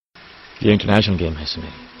ये international game है सुमेर,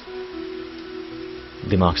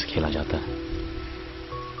 दिमाग से खेला जाता है,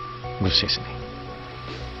 गुस्से से नहीं।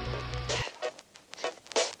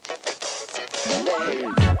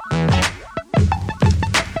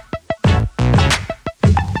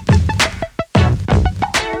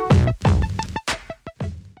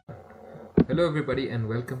 Hello everybody and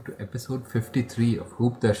welcome to episode 53 of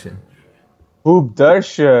Hoop Darshan. Hoop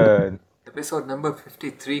Darshan. Episode number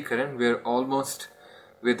 53, Karan.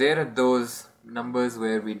 We're there at those numbers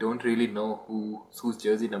where we don't really know whose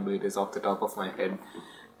jersey number it is off the top of my head.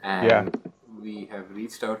 And we have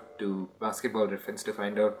reached out to Basketball Reference to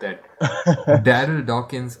find out that Daryl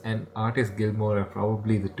Dawkins and Artis Gilmore are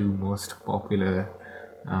probably the two most popular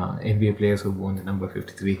NBA players who've worn the number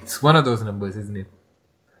 53. It's one of those numbers, isn't it?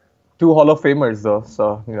 Two Hall of Famers though,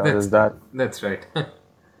 so there's that. That's right.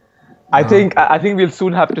 I think we'll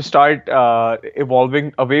soon have to start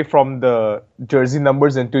evolving away from the jersey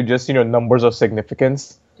numbers into just numbers of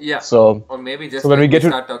significance. Yeah. So or maybe just when we get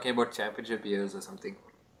start talking about championship years or something.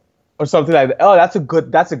 Or something like that. Oh, that's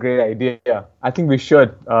a great idea. I think we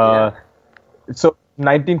should. So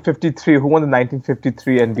 1953. Who won the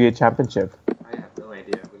 1953 NBA championship? I have no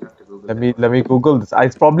idea. We'll have to Google. Let me Google this.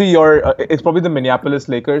 It's probably it's probably the Minneapolis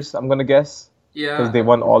Lakers. I'm gonna guess. Yeah. Because they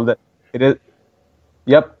won all the. It is.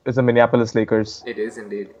 Yep, it's the Minneapolis Lakers. It is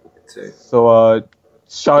indeed. That's right. So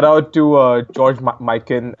shout out to George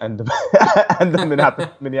Mikan and the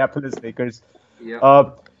Minneapolis Lakers. Yeah.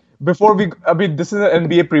 This is an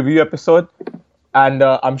NBA preview episode, and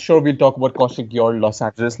I'm sure we'll talk about Kaushik, your Los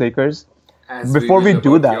Angeles Lakers. Before we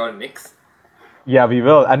do that, your Knicks. Yeah, we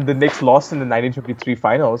will. And the Knicks lost in the 1953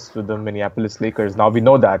 finals to the Minneapolis Lakers. Now we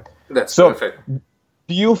know that. That's perfect.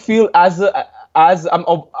 Do you feel as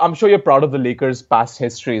I'm sure you're proud of the Lakers' past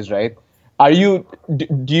histories, right? Do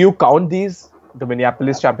you count the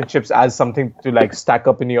Minneapolis championships as something to like stack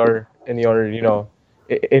up in your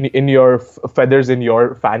feathers in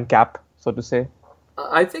your fan cap, so to say?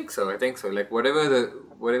 I think so. Like whatever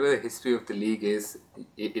the history of the league is,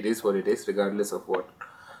 it is what it is, regardless of what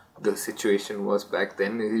the situation was back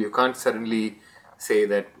then. You can't suddenly say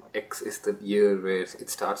that X is the year where it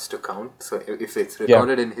starts to count. So if it's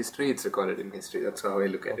recorded in history, it's recorded in history. That's how I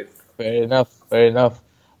look at it. Fair enough.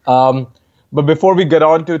 But before we get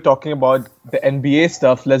on to talking about the NBA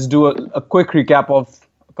stuff, let's do a quick recap of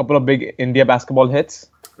a couple of big India basketball hits.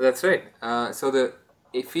 That's right. So the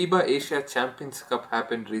FIBA Asia Champions Cup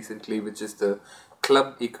happened recently, which is the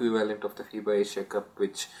club equivalent of the FIBA Asia Cup,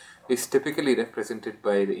 which is typically represented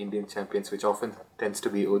by the Indian champions, which often tends to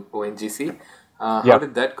be ONGC. How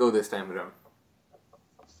did that go this time around?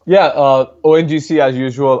 Yeah, ONGC as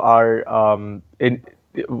usual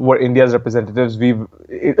were India's representatives.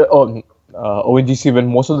 ONGC win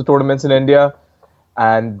most of the tournaments in India,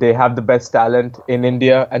 and they have the best talent in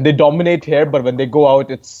India, and they dominate here. But when they go out,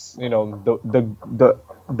 it's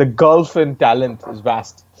the gulf in talent is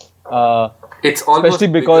vast. It's almost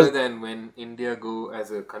because, bigger than when India go as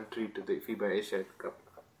a country to the FIBA Asia Cup.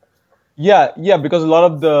 Yeah, because a lot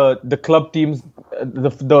of the club teams,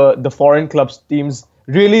 the foreign clubs teams,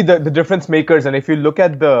 really the difference makers. And if you look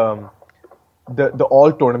at the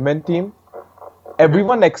all tournament team,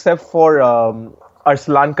 everyone except for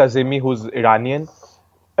Arslan Kazemi, who's Iranian,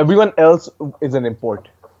 everyone else is an import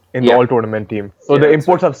in the all tournament team. So the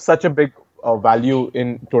imports have such a big value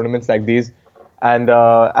in tournaments like these. And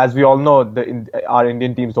as we all know, our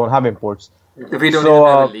Indian teams don't have imports. We don't even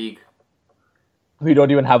have a league. We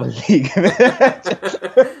don't even have a league.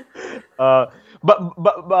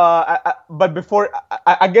 But before,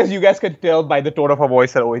 I guess you guys can tell by the tone of our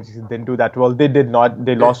voice that ONGC didn't do that well. They did not.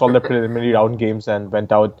 They lost all the preliminary round games and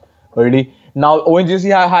went out early. Now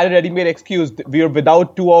ONGC had a ready-made excuse. We are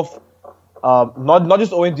without two of not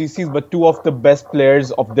just ONGC's, but two of the best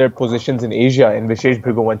players of their positions in Asia, in Vishesh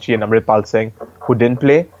Bhriguvanshi and Amritpal Singh, who didn't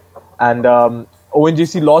play. And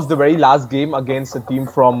ONGC lost the very last game against a team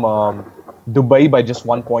from Dubai by just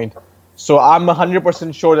 1 point. So I'm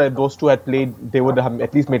 100% sure that if those two had played, they would have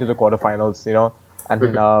at least made it to the quarterfinals,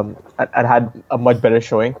 and had a much better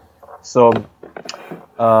showing. So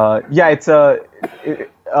and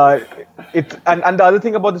the other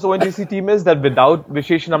thing about this ONGC team is that without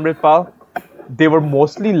Vishesh and Amritpal, they were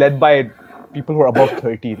mostly led by people who are above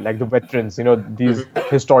 30, like the veterans. These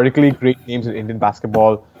historically great names in Indian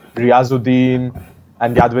basketball, Riazuddin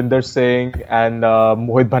and Yadvinder Singh and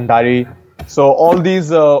Mohit Bhandari. So all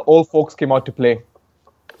these old folks came out to play.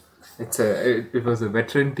 It was a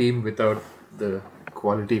veteran team without the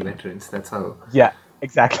quality veterans. That's how. Yeah,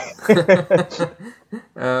 exactly.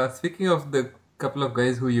 Speaking of the couple of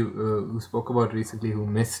guys who spoke about recently who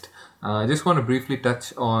missed, I just want to briefly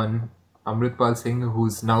touch on Amritpal Singh,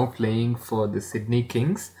 who's now playing for the Sydney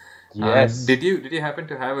Kings. Yes. Did you happen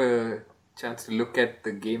to have a chance to look at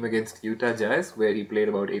the game against Utah Jazz where he played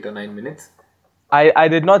about 8 or 9 minutes? I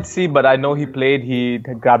did not see, but I know he played. He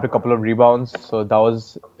grabbed a couple of rebounds, so that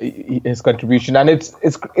was his contribution. And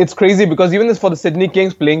it's crazy because even for the Sydney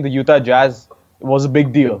Kings playing the Utah Jazz was a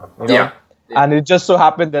big deal, you know. Yeah. And it just so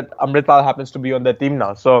happened that Amritpal happens to be on the team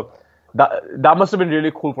now, so that must have been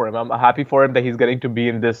really cool for him. I'm happy for him that he's getting to be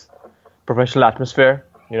in this professional atmosphere.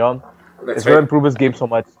 You know, it's going to improve his game so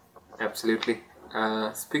much. Absolutely.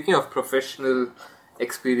 Speaking of professional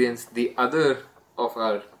experience, the other of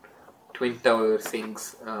our Twin Tower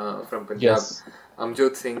Singhs from Punjab, Yes.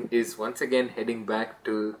 Amjot Singh, is once again heading back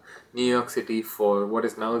to New York City for what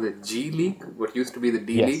is now the G League, what used to be the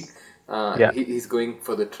D Yes. League. Yeah. He's going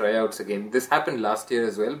for the tryouts again. This happened last year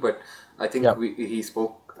as well, but I think Yeah. he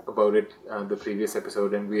spoke about it the previous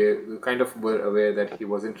episode, and we kind of were aware that he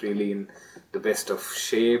wasn't really in the best of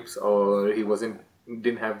shapes, or he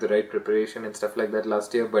didn't have the right preparation and stuff like that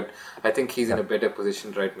last year. But I think he's in a better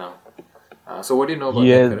position right now. So what do you know about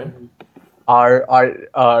that, Karan?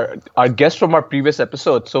 Our guest from our previous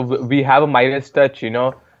episode. So we have a Midas touch, you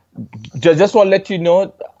know. Just want to let you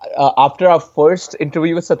know, after our first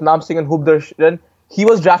interview with Satnam Singh and Hoop Darshan, he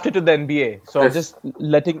was drafted to the NBA. So Yes. just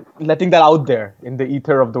letting that out there in the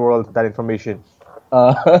ether of the world, that information.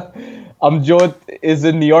 Amjot is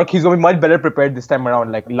in New York. He's going to be much better prepared this time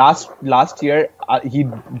around. Like last year, he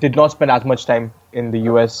did not spend as much time in the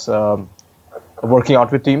US working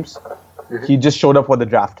out with teams. He just showed up for the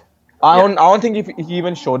draft. I don't think if he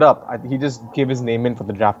even showed up. He just gave his name in for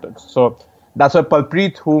the draft. So that's why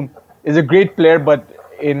Palpreet, who is a great player, but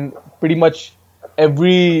in pretty much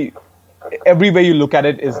every way you look at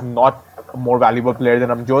it, is not a more valuable player than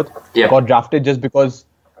Amjot. Yeah. Got drafted just because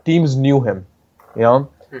teams knew him, you know.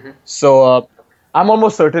 So I'm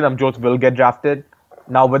almost certain Amjot will get drafted.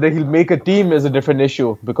 Now, whether he'll make a team is a different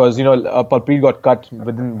issue because Palpreet got cut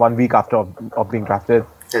within 1 week after of being drafted.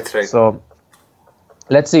 That's right. So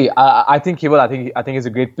let's see. I think he will. I think he's a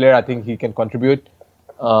great player. I think he can contribute.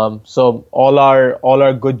 So all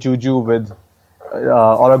our good juju and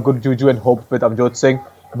hope with Amjot Singh.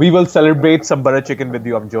 We will celebrate some butter chicken with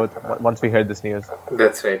you, Amjot, once we hear this news.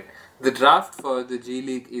 That's right. The draft for the G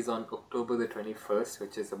League is on October the 21st,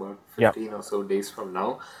 which is about 15 or so days from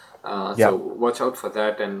now. So watch out for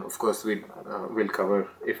that, and of course we'll cover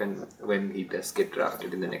if and when he does get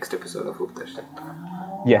drafted in the next episode of Hoop Darshan.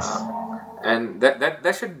 Yes. And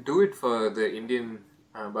that should do it for the Indian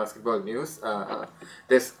basketball news.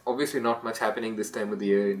 There's obviously not much happening this time of the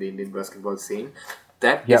year in the Indian basketball scene.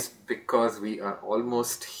 That is because we are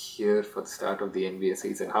almost here for the start of the NBA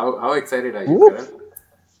season. How excited are you, Karan?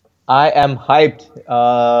 I am hyped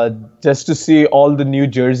just to see all the new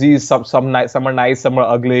jerseys. Some are nice, some are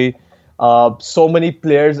ugly. So many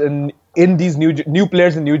players in these new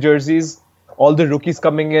players in new jerseys. All the rookies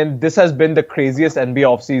coming in. This has been the craziest NBA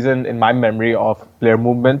offseason in my memory of player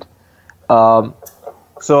movement.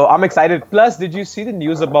 So I'm excited. Plus, did you see the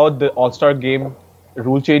news about the All-Star game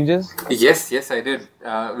rule changes? Yes, I did.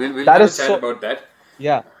 We'll That have a is chat about that.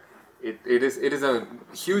 Yeah. It is a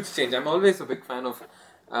huge change. I'm always a big fan of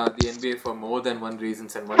the NBA for more than one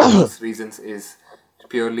reasons, and one of those reasons is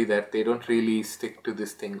purely that they don't really stick to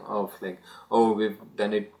this thing of like, oh, we've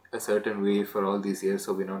done it a certain way for all these years,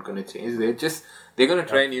 so we're not going to change. They're going to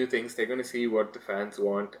try new things. They're going to see what the fans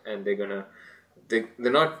want, and they're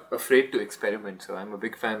not afraid to experiment. So I'm a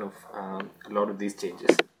big fan of a lot of these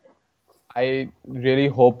changes. I really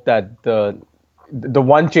hope that the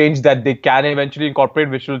one change that they can eventually incorporate,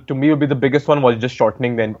 which will be the biggest one, was just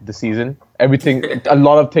shortening the season. Everything, a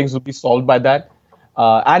lot of things will be solved by that,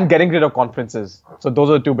 and getting rid of conferences. So those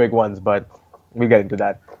are the two big ones, but we'll get into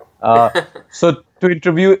that. So to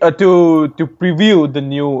preview the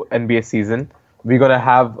new NBA season, we're gonna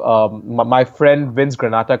have my friend Vince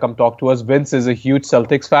Granata come talk to us. Vince is a huge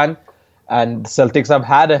Celtics fan, and the Celtics have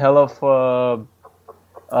had a hell of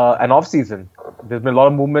an off season. There's been a lot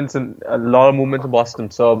of movements in Boston,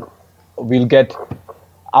 so we'll get,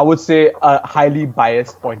 I would say, a highly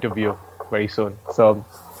biased point of view very soon. So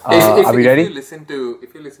are we ready? If you listen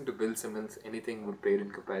to Bill Simmons, anything would pale in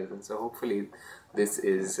comparison. So hopefully this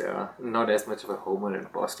is not as much of a homer in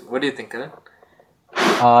Boston. What do you think, Karan?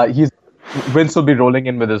 Vince will be rolling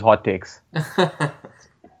in with his hot takes.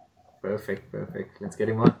 Perfect. Let's get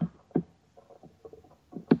him on.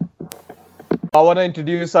 I want to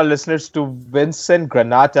introduce our listeners to Vincent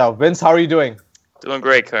Granata. Vince, how are you doing? Doing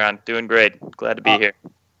great, Karan. Doing great. Glad to be here.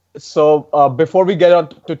 So before we get on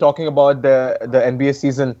to talking about the NBA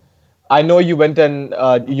season, I know you went and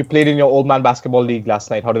you played in your old man basketball league last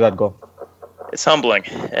night. How did that go? It's humbling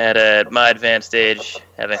at my advanced age,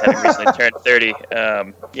 having recently turned 30.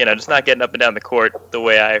 Just not getting up and down the court the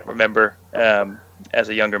way I remember as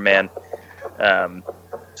a younger man.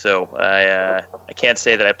 So I can't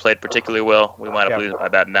say that I played particularly well. We wound up losing by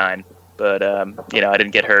about 9. But I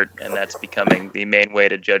didn't get hurt, and that's becoming the main way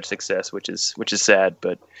to judge success, which is sad,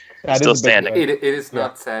 but still standing. It is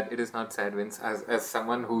not sad. It is not sad, Vince. As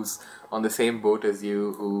someone who's on the same boat as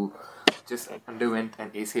you, who just underwent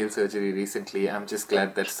an ACL surgery recently, I'm just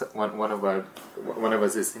glad that one of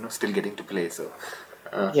us is still getting to play. So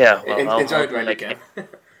enjoy it while you can.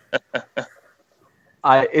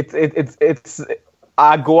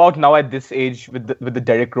 I go out now at this age with the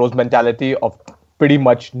Derrick Rose mentality of pretty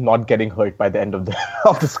much not getting hurt by the end of the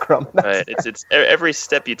scrum. Right. It's every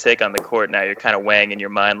step you take on the court now, you're kind of weighing in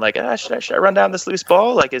your mind like, should I run down this loose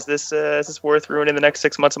ball? Like, is this worth ruining the next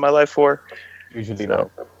 6 months of my life for? Usually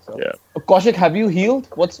no. So. Yeah. Kaushik, have you healed?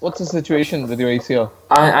 What's the situation with your ACL?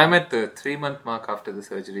 I'm at the 3-month mark after the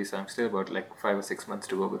surgery, so I'm still about 5 or 6 months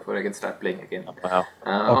to go before I can start playing again. Wow.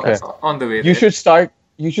 Okay. On the way. You should start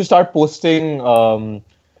posting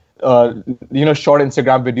short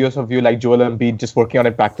Instagram videos of you like Joel Embiid just working on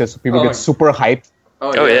it practice, so people get super hyped.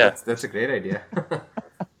 Oh yeah. That's a great idea.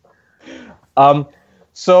 I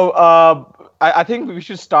think we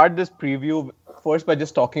should start this preview first by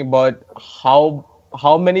just talking about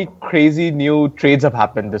how many crazy new trades have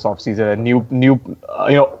happened this offseason, and new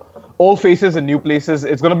old faces and new places.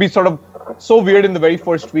 It's going to be sort of so weird in the very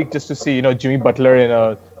first week just to see Jimmy Butler in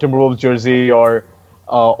a Timberwolves jersey or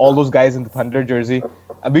all those guys in the Thunder jersey.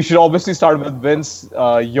 And we should obviously start with Vince.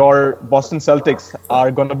 Your Boston Celtics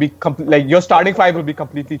are going to be your starting five will be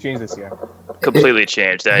completely changed this year. Completely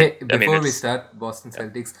changed. Before we start, Boston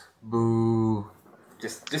Celtics, boo.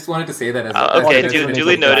 Just wanted to say that as okay,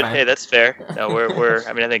 duly noted. Hey, that's fair. No, we're.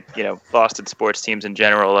 I think Boston sports teams in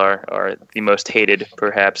general are the most hated,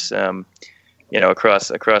 perhaps. Across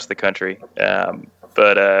the country.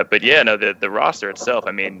 But yeah, no, the roster itself.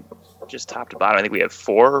 Just top to bottom, I think we have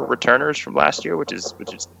 4 returners from last year, which is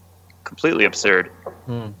completely absurd.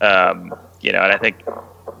 And I think,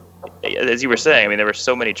 as you were saying, there were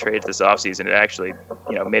so many trades this offseason. It actually,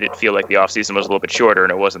 made it feel like the offseason was a little bit shorter,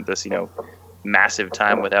 and it wasn't this, massive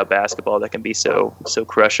time without basketball that can be so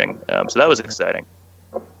crushing. So that was exciting.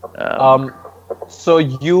 So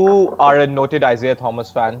you are a noted Isaiah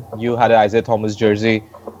Thomas fan. You had an Isaiah Thomas jersey.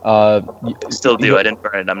 Still do. I didn't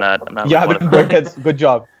burn it. I'm not. You haven't burned it. Good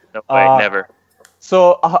job. No way, never.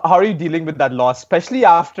 So how are you dealing with that loss, especially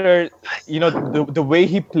after the way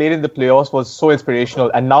he played in the playoffs was so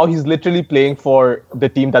inspirational, and now he's literally playing for the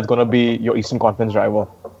team that's going to be your Eastern Conference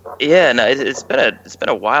rival. Yeah, no, it's been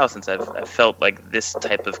a while since I've felt like this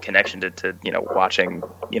type of connection to watching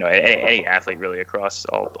any athlete really across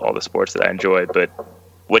all the sports that I enjoy. But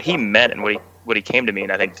what he meant and what he came to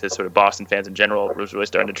mean, I think, to sort of Boston fans in general, was really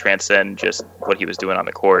starting to transcend just what he was doing on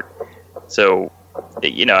the court. So,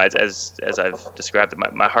 as I've described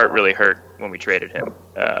it, my heart really hurt when we traded him.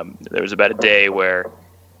 There was about a day where,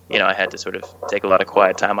 I had to sort of take a lot of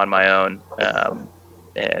quiet time on my own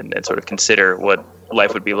and sort of consider what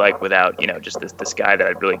life would be like without, just this guy that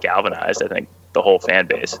had really galvanized, I think, the whole fan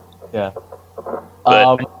base. Yeah.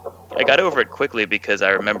 But I got over it quickly because I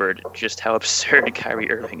remembered just how absurd Kyrie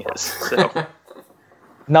Irving is. So.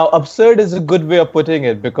 Now, absurd is a good way of putting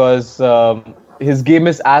it because his game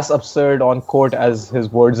is as absurd on court as his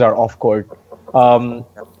words are off court.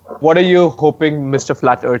 What are you hoping Mr.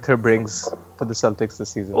 Flat Earther brings for the Celtics this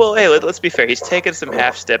season? Well, hey, let's be fair. He's taken some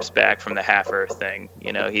half steps back from the half Earth thing.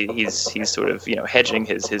 He's sort of hedging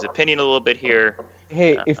his opinion a little bit here.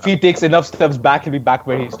 Hey, if he takes enough steps back, he'll be back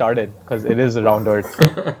where he started because it is around Earth.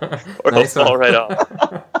 Or he'll fall right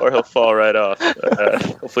off.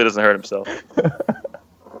 Hopefully, he doesn't hurt himself.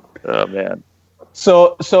 Oh man.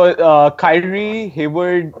 So Kyrie,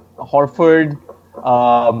 Hayward, Horford,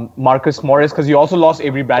 Marcus Morris, because you also lost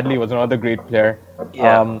Avery Bradley, was another great player.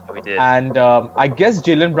 Yeah, we did. And I guess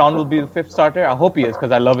Jaylen Brown will be the 5th starter. I hope he is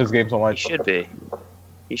because I love his game so much.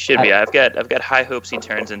 He should be. I've got high hopes he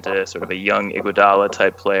turns into sort of a young Iguodala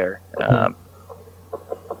type player. Yeah.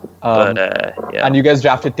 And you guys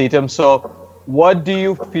drafted Tatum. So what do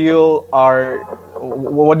you feel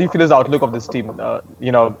is the outlook of this team?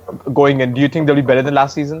 Going in, do you think they'll be better than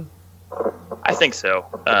last season? I think so.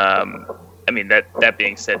 That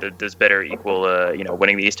being said, does better equal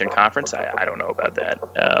winning the Eastern Conference? I don't know about that.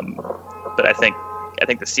 But I think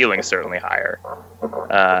the ceiling is certainly higher.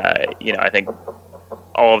 I think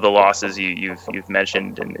all of the losses you've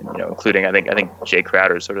mentioned, and including I think Jay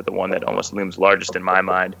Crowder is sort of the one that almost looms largest in my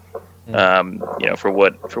mind. For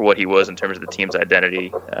what he was in terms of the team's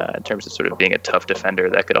identity, in terms of sort of being a tough defender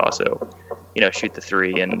that could also shoot the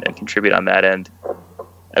three and contribute on that end.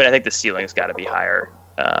 I mean, I think the ceiling's got to be higher.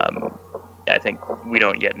 I think we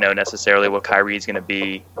don't yet know necessarily what Kyrie's going to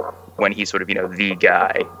be when he's sort of, the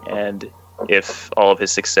guy. And if all of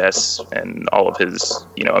his success and all of his,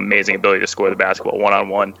 amazing ability to score the basketball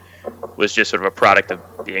one-on-one was just sort of a product of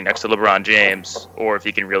being next to LeBron James, or if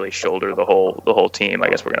he can really shoulder the whole team, I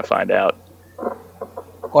guess we're going to find out.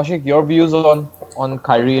 Kaushik, your views on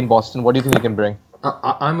Kyrie in Boston? What do you think he can bring?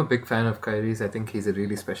 I'm a big fan of Kyrie's. I think he's a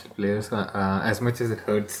really special player. So as much as it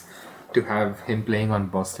hurts to have him playing on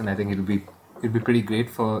Boston, I think it'll be pretty great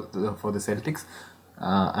for the Celtics.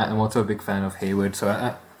 I'm also a big fan of Hayward. So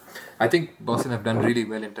I think Boston have done really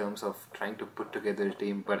well in terms of trying to put together a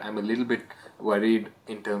team, but I'm a little bit worried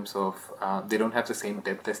in terms of they don't have the same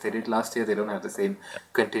depth as they did last year. They don't have the same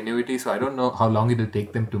continuity. So I don't know how long it'll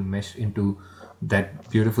take them to mesh into that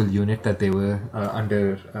beautiful unit that they were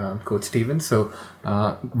under Coach Stevens. So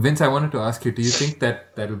Vince, I wanted to ask you, do you think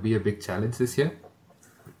that will be a big challenge this year?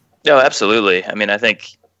 No, absolutely. I mean, I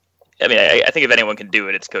think if anyone can do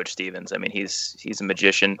it, it's Coach Stevens. I mean, he's a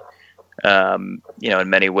magician, in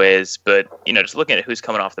many ways. But just looking at who's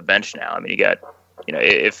coming off the bench now, I mean, you got,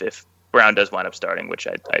 if Brown does wind up starting, which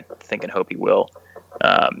I think and hope he will,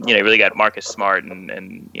 you really got Marcus Smart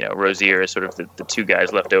and Rozier as sort of the two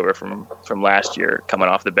guys left over from last year coming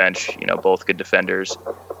off the bench. Both good defenders,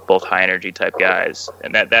 both high energy type guys,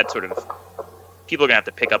 and that sort of people are gonna have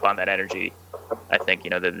to pick up on that energy. I think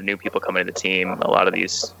the new people coming to the team, a lot of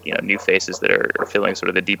these new faces that are filling sort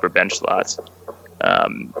of the deeper bench slots.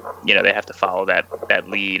 They have to follow that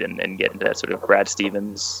lead and get into that sort of Brad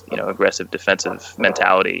Stevens aggressive defensive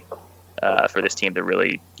mentality for this team to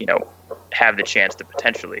really have the chance to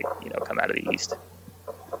potentially come out of the East.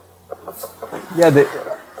 Yeah,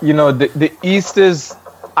 the East is.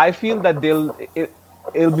 I feel that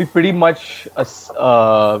it'll be pretty much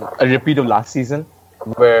a repeat of last season,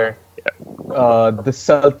 where the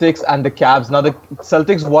Celtics and the Cavs. Now the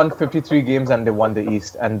Celtics won 53 games and they won the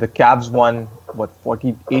East, and the Cavs won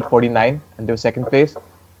 48-49 and they were second place.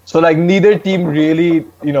 So like neither team really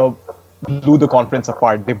blew the conference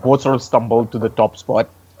apart. They both sort of stumbled to the top spot,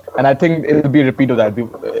 and I think it'll be a repeat of that.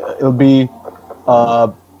 It'll be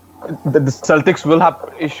the Celtics will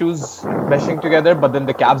have issues meshing together, but then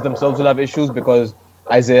the Cavs themselves will have issues because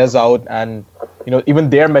Isaiah's out, and even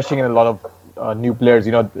they're meshing in a lot of new players.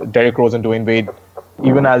 Derrick Rose and Dwayne Wade.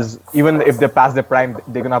 Even if they're past their prime,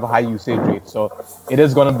 they're gonna have a high usage rate. So it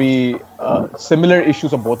is gonna be similar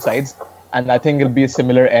issues on both sides, and I think it'll be a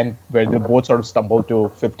similar end where they both sort of stumble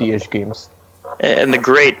to 50-ish games. And the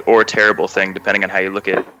great or terrible thing, depending on how you look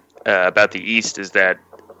at about the East, is that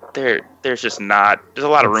there's a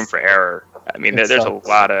lot of room for error. I mean, there's a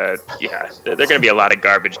lot of there are going to be a lot of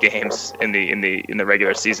garbage games in the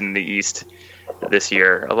regular season in the East this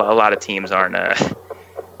year. A lot of teams aren't.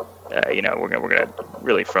 We're gonna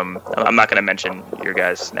really I'm not gonna mention your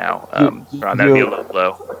guys now. That'd be a little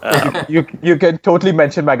low. You can totally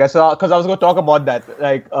mention my guys. So, because I was going to talk about that.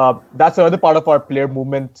 Like that's another part of our player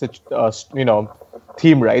movement,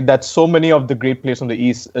 theme, right? That so many of the great players from the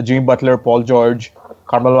East, Jimmy Butler, Paul George,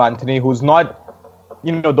 Carmelo Anthony, who's not,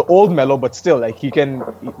 the old Melo, but still, like he can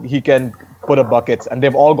put up buckets, and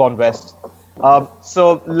they've all gone west.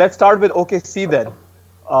 So let's start with OKC then.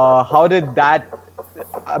 How did that?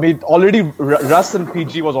 I mean, already Russ and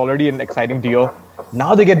PG was already an exciting duo.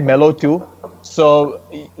 Now they get Melo too. So,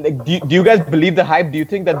 like, do you guys believe the hype? Do you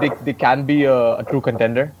think that they can be a true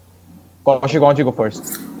contender? Kaushik, why don't you go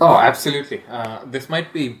first? Oh, absolutely. This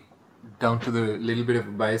might be down to the little bit of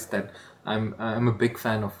a bias that I'm a big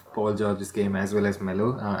fan of Paul George's game as well as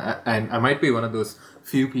Melo, and I might be one of those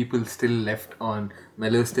few people still left on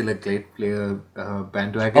Melo's still a great player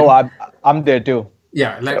bandwagon. Oh, I'm there too.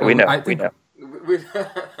 Yeah, like we know. I think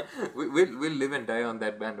we'll live and die on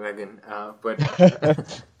that bandwagon.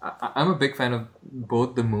 But I'm a big fan of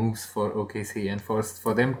both the moves for OKC, and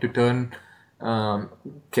for them to turn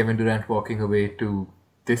Kevin Durant walking away to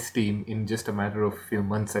this team in just a matter of a few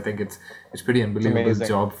months. I think it's pretty unbelievable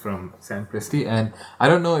job from Sam Presti, and I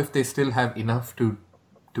don't know if they still have enough to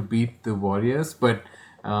beat the Warriors, but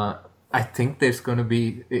I think it's going to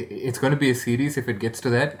be a series if it gets to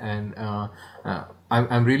that, and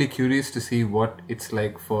I'm really curious to see what it's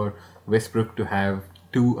like for Westbrook to have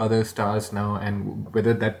two other stars now, and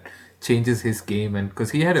whether that changes his game, and because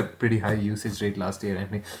he had a pretty high usage rate last year,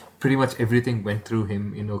 and pretty much everything went through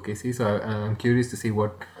him in OKC. So I'm curious to see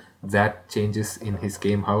what that changes in his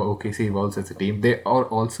game, how OKC evolves as a team. They are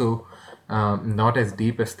also not as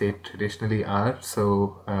deep as they traditionally are,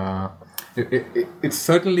 so it's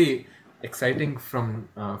certainly exciting from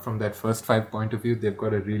that first five point of view. They've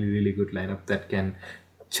got a really, really good lineup that can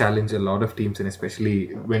challenge a lot of teams, and especially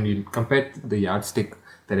when you compare the yardstick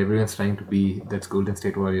that everyone's trying to be, that's Golden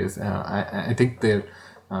State Warriors. I think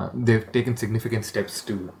they've taken significant steps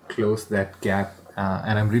to close that gap,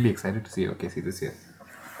 and I'm really excited to see OKC this year.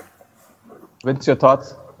 What's your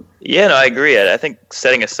thoughts? Yeah, no, I agree. I think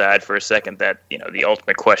setting aside for a second that, the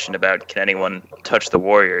ultimate question about can anyone touch the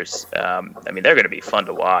Warriors, they're going to be fun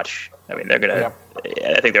to watch. They're going to. Yeah.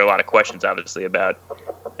 I think there are a lot of questions, obviously, about,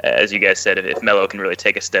 as you guys said, if Melo can really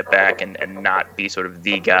take a step back and not be sort of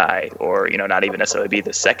the guy, or not even necessarily be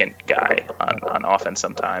the second guy on offense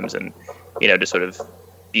sometimes, and to sort of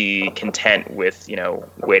be content with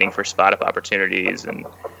waiting for spot up opportunities and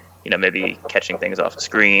maybe catching things off the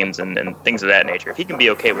screens and things of that nature. If he can be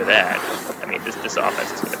okay with that, this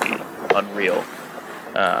offense is going to be unreal.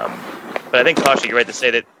 But I think, Tosh, you're right to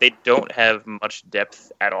say that they don't have much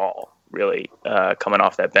depth at all, really, coming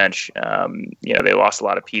off that bench. They lost a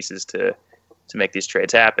lot of pieces to make these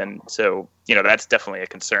trades happen. So, that's definitely a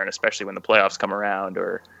concern, especially when the playoffs come around,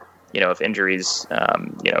 or, if injuries,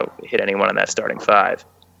 hit anyone in that starting five.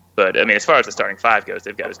 But, as far as the starting five goes,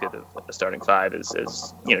 they've got as good a starting five as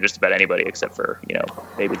just about anybody except for,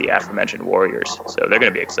 maybe the aforementioned Warriors. So they're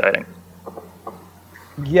going to be exciting.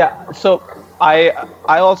 Yeah, so I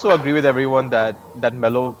also agree with everyone that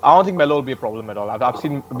Melo. I don't think Melo will be a problem at all.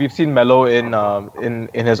 We've seen Melo in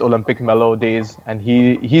his Olympic Melo days, and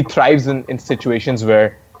he thrives in situations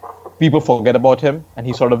where people forget about him, and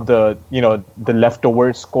he's sort of the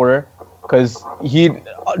leftover scorer, because he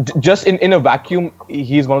just in a vacuum,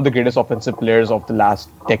 he's one of the greatest offensive players of the last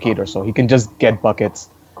decade or so. He can just get buckets.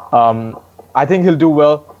 I think he'll do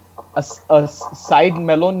well. A side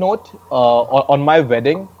Melo note, on my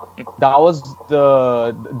wedding, that was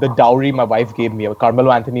the dowry my wife gave me, a Carmelo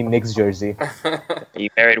Anthony Knicks jersey. You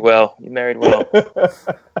married well.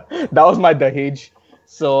 That was my Dahej.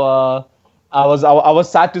 So I was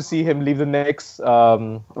sad to see him leave the Knicks,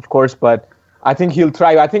 of course, but I think he'll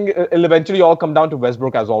thrive. I think it'll eventually all come down to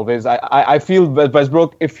Westbrook, as always. I feel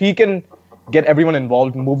Westbrook, if he can get everyone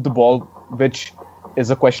involved, move the ball, which is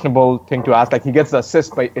a questionable thing to ask. Like, he gets the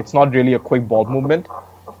assist, but it's not really a quick ball movement.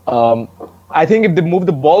 I think if they move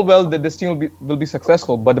the ball well, this team will be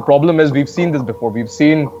successful. But the problem is, we've seen this before. We've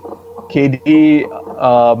seen KD,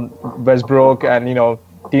 Westbrook, and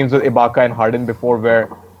teams with Ibaka and Harden before, where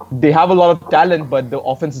they have a lot of talent, but the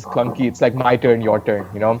offense is clunky. It's like my turn, your turn.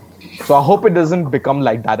 So I hope it doesn't become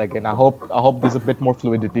like that again. I hope there's a bit more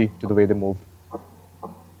fluidity to the way they move.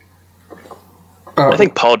 I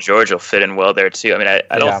think Paul George will fit in well there too.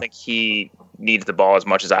 I don't think he needs the ball as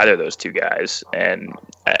much as either of those two guys, and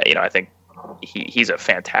I think he's a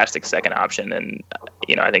fantastic second option. And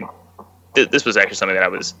I think this was actually something that I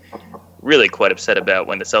was really quite upset about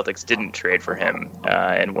when the Celtics didn't trade for him,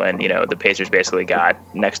 and when the Pacers basically got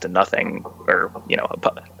next to nothing, or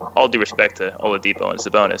all due respect to Oladipo and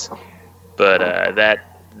Sabonis, but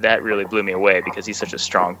that really blew me away, because he's such a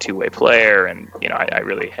strong two-way player, and I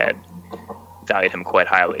really had valued him quite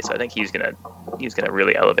highly. So I think he's gonna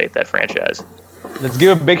really elevate that franchise. Let's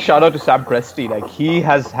give a big shout out to Sam Presti. Like, he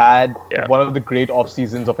has had one of the great off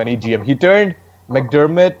seasons of any GM. He turned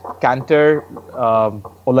McDermott, Cantor,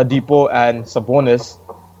 Oladipo, and Sabonis,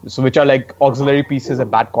 which are like auxiliary pieces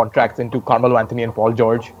and bad contracts, into Carmelo Anthony and Paul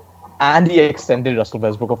George, and he extended Russell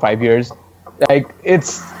Westbrook for 5 years. Like,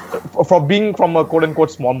 it's from being from a quote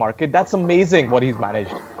unquote small market, that's amazing what he's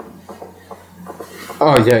managed.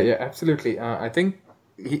 Oh yeah, absolutely. I think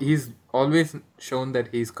he's always shown that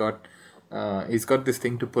he's got this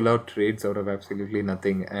thing to pull out trades out of absolutely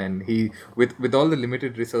nothing, and he with all the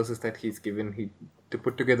limited resources that he's given, to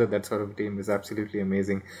put together that sort of team is absolutely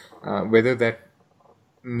amazing. Whether that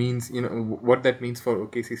means what that means for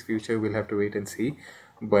OKC's future, we'll have to wait and see.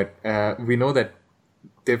 But we know that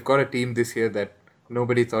they've got a team this year that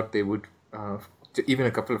nobody thought they would. Even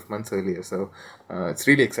a couple of months earlier, so it's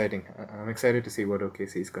really exciting. I'm excited to see what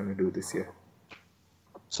OKC is going to do this year.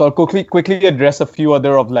 So I'll quickly address a few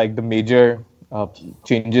other of like the major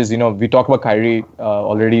changes. We talked about Kyrie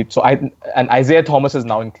already. So and Isaiah Thomas is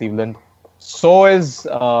now in Cleveland. So is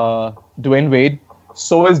Dwayne Wade.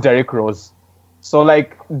 So is Derrick Rose. So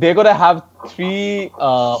like, they're gonna have three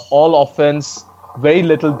all offense, very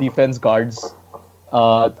little defense guards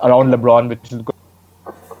around LeBron, which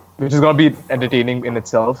is going to be entertaining in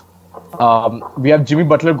itself. We have Jimmy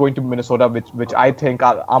Butler going to Minnesota, which I think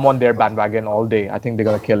I'm on their bandwagon all day. I think they're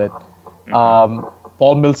going to kill it.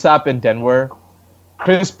 Paul Millsap in Denver,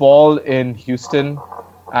 Chris Paul in Houston,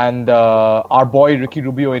 and our boy Ricky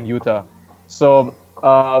Rubio in Utah. So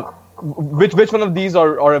which one of these,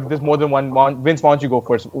 or if there's more than one, Vince, why don't you go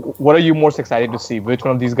first? What are you most excited to see? Which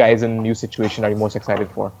one of these guys in a new situation are you most excited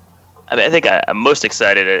for? I mean, I think I'm most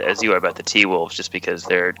excited as you are about the T-Wolves, just because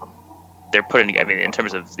they're putting. I mean, in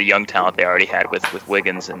terms of the young talent they already had with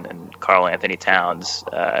Wiggins and Karl Anthony Towns,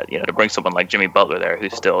 to bring someone like Jimmy Butler there,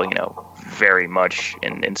 who's still very much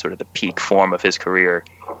in sort of the peak form of his career.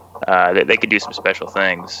 They could do some special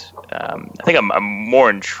things. I think I'm more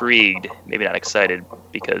intrigued, maybe not excited,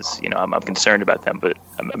 because I'm concerned about them, but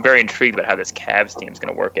I'm very intrigued about how this Cavs team is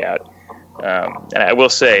going to work out. And I will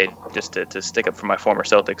say, just to stick up for my former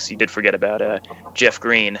Celtics, you did forget about Jeff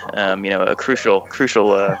Green, a crucial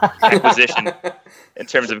acquisition in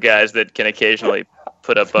terms of guys that can occasionally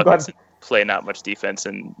put up buckets and play not much defense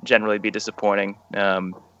and generally be disappointing.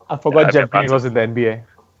 I forgot Jeff Green was in the NBA.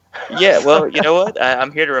 Yeah, well, you know what?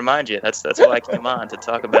 I'm here to remind you. That's why I came on, to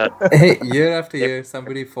talk about. Hey, year after year,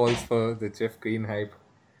 somebody falls for the Jeff Green hype,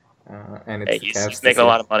 and it's he's making a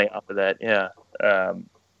lot of money off of that. Yeah.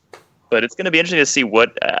 But it's going to be interesting to see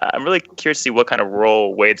I'm really curious to see what kind of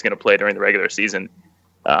role Wade's going to play during the regular season,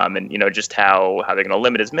 and just how they're going to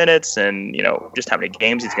limit his minutes, and just how many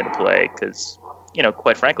games he's going to play. Because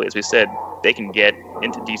quite frankly, as we said, they can get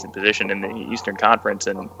into decent position in the Eastern Conference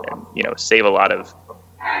and save a lot of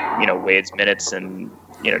Wade's minutes, and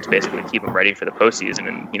to basically keep him ready for the postseason.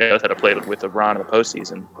 And he knows how to play with LeBron in the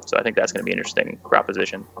postseason. So I think that's going to be an interesting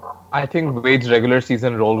proposition. I think Wade's regular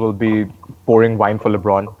season role will be pouring wine for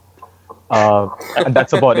LeBron. And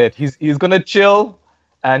that's about it. He's gonna chill,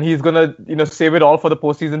 and he's gonna save it all for the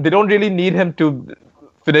postseason. They don't really need him to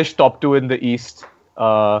finish top 2 in the East.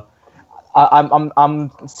 I'm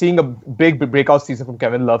seeing a big breakout season from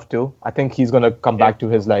Kevin Love too. I think he's gonna come back to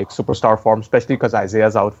his superstar form, especially because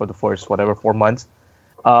Isaiah's out for the first 4 months.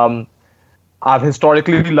 I've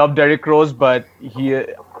historically loved Derrick Rose, but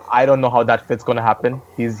I don't know how that fit's gonna happen.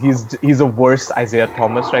 He's a worse Isaiah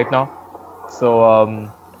Thomas right now. So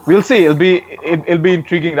we'll see. It'll be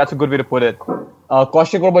intriguing. That's a good way to put it.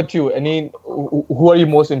 Kaushik, what about you? Who are you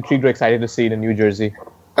most intrigued or excited to see in New Jersey?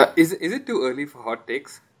 Is it too early for hot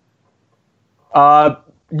takes?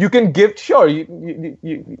 You can give. Sure.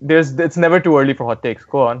 It's never too early for hot takes.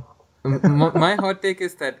 Go on. My hot take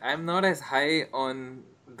is that I'm not as high on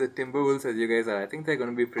the Timberwolves as you guys are. I think they're going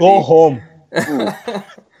to be pretty. Go home.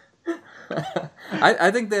 I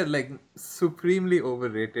think they're supremely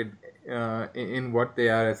overrated in what they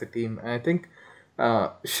are as a team. And I think,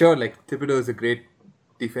 sure, Thibodeau is a great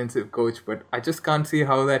defensive coach, but I just can't see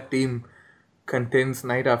how that team contends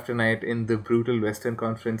night after night in the brutal Western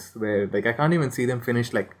Conference, where I can't even see them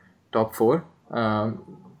finish top 4.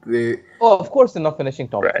 Of course they're not finishing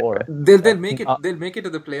top 4. They'll make it. They'll make it to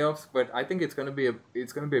the playoffs, but I think it's gonna be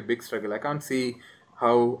a big struggle. I can't see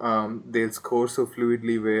how they'll score so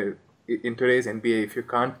fluidly. Where in today's NBA, if you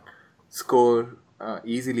can't score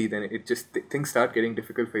easily, then it just things start getting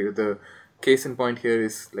difficult for you. The case in point here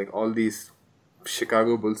is all these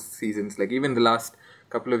Chicago Bulls seasons. Even the last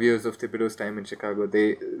couple of years of Thibodeau's time in Chicago,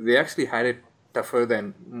 they actually had it tougher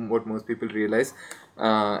than what most people realize.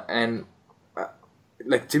 And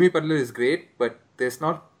Jimmy Butler is great, but there's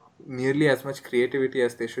not nearly as much creativity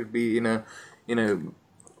as there should be in a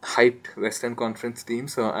hyped Western Conference team.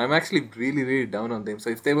 So I'm actually really, really down on them. So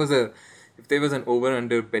if there was an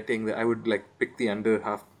over-under betting, I would pick the under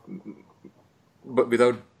half, but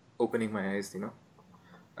without opening my eyes, Do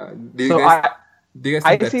you guys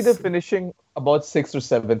I see them finishing about 6th or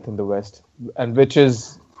 7th in the West, and which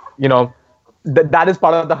is, that is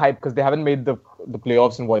part of the hype, because they haven't made the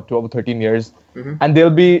playoffs in 12 or 13 years. Mm-hmm. And they'll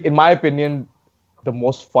be, in my opinion, the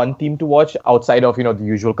most fun team to watch outside of, the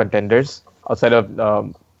usual contenders, outside of,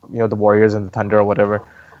 the Warriors and the Thunder or whatever.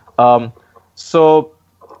 So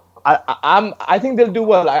I think they'll do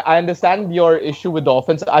well. I understand your issue with the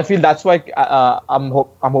offense. I feel that's why I'm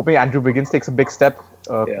hoping Andrew Wiggins takes a big step.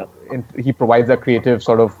 He provides a creative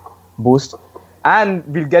sort of boost, and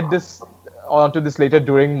we'll get onto this later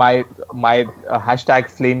during my hashtag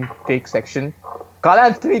flame take section. Karl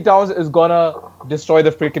Anthony Towns is gonna destroy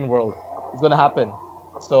the freaking world. It's gonna happen.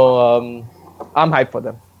 So I'm hyped for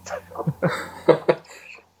them.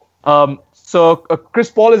 So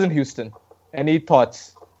Chris Paul is in Houston. Any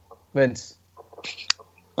thoughts, Vince?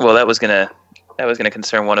 Well, that was gonna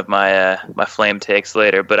concern one of my flame takes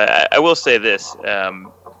later, but I will say this.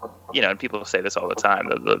 And people say this all the time.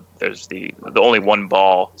 There's the only one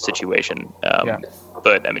ball situation.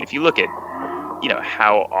 But I mean, if you look at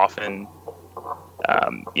how often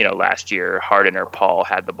last year Harden or Paul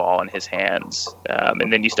had the ball in his hands,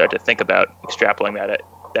 and then you start to think about extrapolating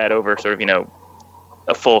that over sort of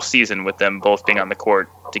a full season with them both being on the court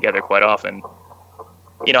together quite often.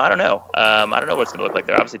 I don't know. I don't know what it's going to look like.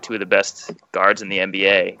 They're obviously two of the best guards in the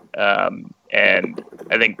NBA. And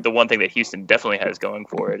I think the one thing that Houston definitely has going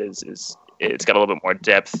for it is it's got a little bit more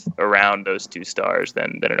depth around those two stars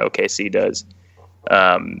than an OKC does.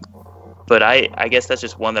 But I guess that's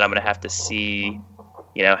just one that I'm going to have to see,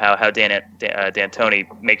 how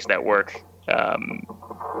D'Antoni makes that work.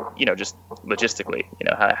 Just logistically,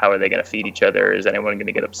 how are they going to feed each other? Is anyone going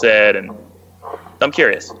to get upset? And I'm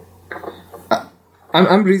curious.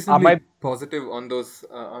 I'm reasonably positive on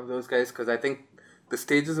those guys because I think the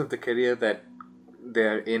stages of the career that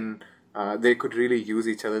they're in, they could really use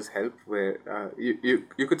each other's help. Where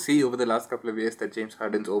you could see over the last couple of years that James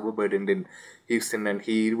Harden's overburdened in Houston, and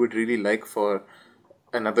he would really like for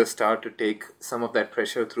another star to take some of that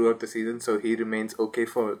pressure throughout the season, so he remains okay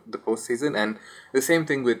for the postseason. And the same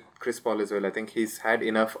thing with Chris Paul as well. I think he's had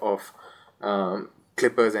enough of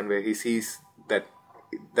Clippers, and where he sees that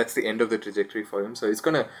that's the end of the trajectory for him. So he's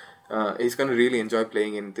gonna really enjoy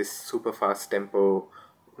playing in this super fast tempo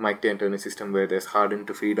Mike D'Antoni system where there's Harden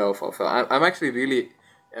to feed off of. I'm actually really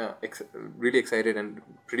excited and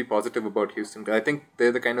pretty positive about Houston. I think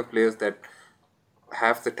they're the kind of players that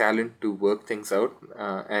have the talent to work things out,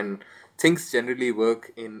 and things generally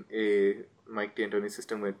work in a Mike D'Antoni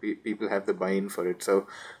system where people have the buy-in for it. So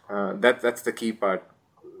that's the key part.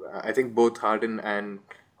 I think both Harden and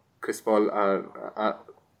Chris Paul are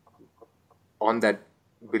on that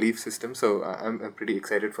belief system, so I'm pretty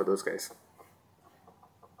excited for those guys.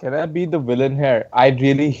 Can I be the villain here? I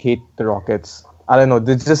really hate the Rockets. I don't know.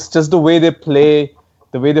 Just the way they play,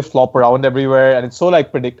 the way they flop around everywhere, and it's so I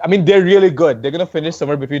mean, they're really good. They're gonna finish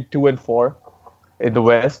somewhere between 2 and 4 in the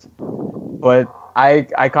West, but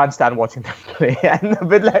I can't stand watching them play. And a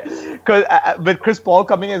bit because with Chris Paul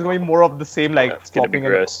coming is going more of the same it's flopping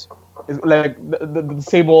and gross. It's like the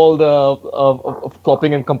same old of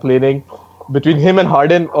flopping and complaining between him and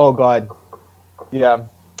Harden. Oh God, yeah.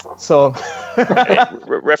 So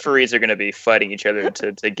referees are going to be fighting each other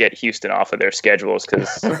to get Houston off of their schedules because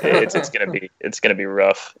it's going to be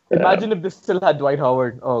rough. Imagine if they still had Dwight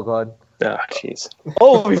Howard. Oh God. Oh jeez.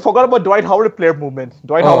 Oh, we forgot about Dwight Howard player movement.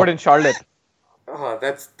 Dwight Howard in Charlotte. Oh,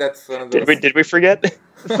 that's one of those. Did we forget?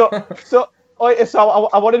 So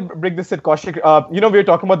I wanted to bring this in, Kaushik. We were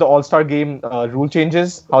talking about the All-Star Game rule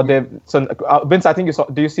changes. How they Vince, I think you saw.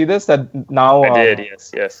 Do you see this? That now I did.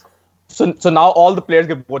 Yes. So now all the players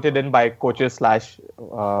get voted in by coaches / fans,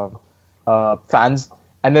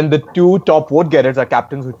 and then the 2 top vote getters are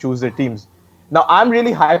captains who choose their teams. Now I'm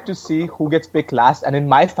really hyped to see who gets picked last, and in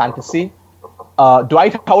my fantasy,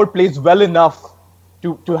 Dwight Howard plays well enough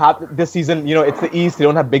to have this season. It's the East; they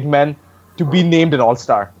don't have big men to be named an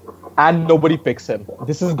All-Star, and nobody picks him.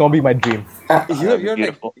 This is gonna be my dream.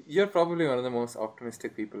 You're probably one of the most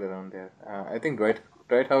optimistic people around there. I think Dwight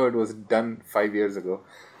Howard was done 5 years ago.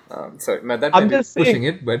 Sorry, Matt, that might be pushing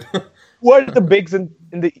it, but who are the bigs in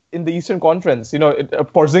the Eastern Conference?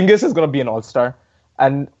 Porzingis is going to be an All-Star,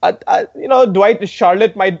 and Dwight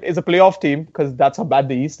Charlotte is a playoff team because that's how bad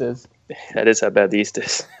the East is. That is how bad the East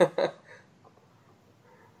is.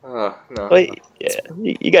 No. Well, yeah,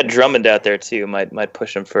 you got Drummond out there too. Might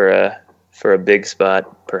push him for a big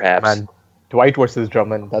spot, perhaps. Man, Dwight versus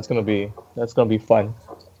Drummond. That's gonna be fun.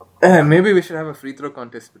 Maybe we should have a free throw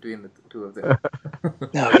contest between the two of them.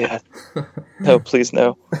 Oh yeah. No, please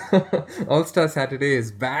no. All-Star Saturday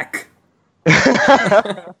is back.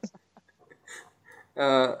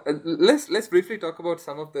 Let's briefly talk about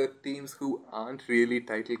some of the teams who aren't really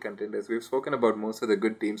title contenders. We've spoken about most of the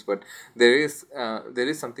good teams, but there is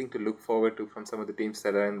something to look forward to from some of the teams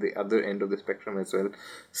that are in the other end of the spectrum as well.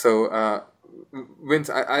 So,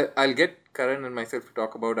 Vince, I'll get Karan and myself to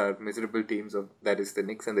talk about our miserable teams that is the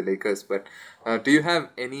Knicks and the Lakers. But do you have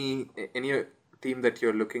any team that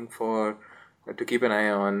you're looking for to keep an eye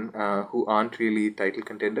on who aren't really title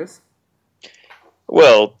contenders?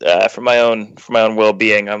 Well, for my own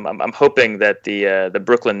well-being, I'm hoping that the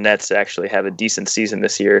Brooklyn Nets actually have a decent season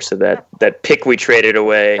this year, so that pick we traded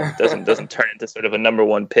away doesn't turn into sort of a number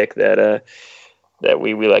one pick that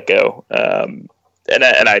we let go. And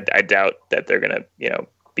I doubt that they're gonna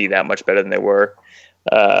be that much better than they were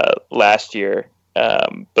last year.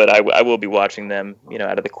 But I will be watching them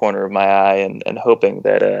out of the corner of my eye and hoping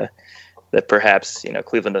that perhaps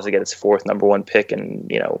Cleveland doesn't get its 4th number one pick in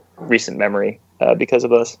recent memory because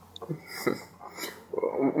of us.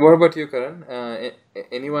 What about you, Karan?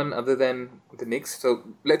 Anyone other than the Knicks? So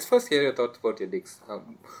let's first hear your thoughts about your Knicks.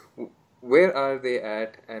 Where are they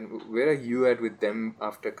at, and where are you at with them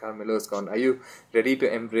after Carmelo's gone? Are you ready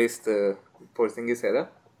to embrace the Porzingis era?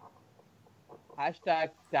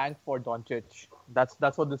 #tank for Doncic.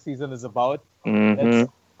 That's what the season is about. Mm-hmm.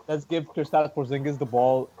 Let's give Kristaps Porzingis the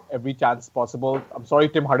ball every chance possible. I'm sorry,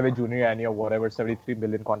 Tim Hardaway Jr. and your whatever $73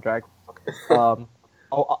 million contract. I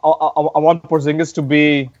want Porzingis to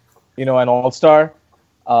be, an all-star.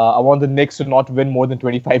 I want the Knicks to not win more than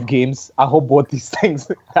 25 games. I hope both these things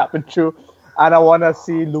happen true. And I want to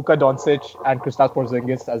see Luka Doncic and Kristaps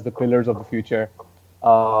Porzingis as the pillars of the future.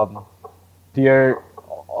 Dear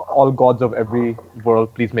all gods of every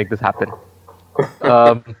world, please make this happen.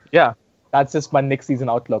 Yeah, that's just my Knicks season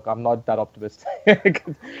outlook. I'm not that optimistic.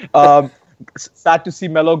 Sad to see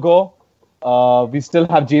Melo go. We still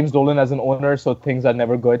have James Dolan as an owner, so things are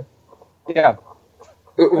never good. Yeah.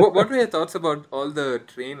 What were your thoughts about all the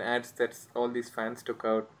train ads that all these fans took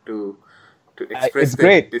out to express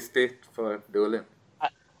their distaste for Dolan?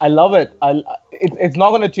 I love it. It's not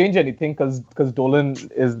going to change anything because Dolan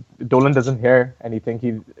doesn't hear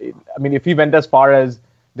anything. If he went as far as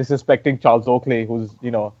disrespecting Charles Oakley, who's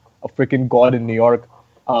a freaking god in New York,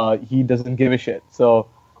 he doesn't give a shit. So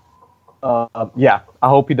yeah, I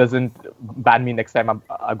hope he doesn't ban me next time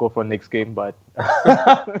I go for a Knicks game. But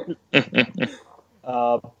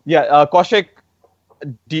Kaushik,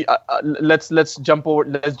 let's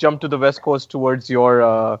jump to the West Coast towards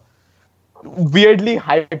your weirdly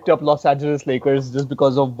hyped up Los Angeles Lakers just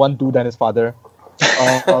because of one dude and his father.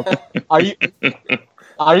 Are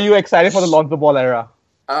you excited for the Lonzo Ball era?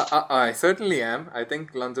 I certainly am. I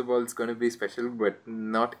think Lonzo Ball is going to be special, but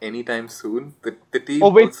not anytime soon. The team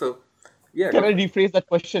also. Yeah. Can I rephrase that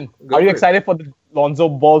question? Are you excited for the Lonzo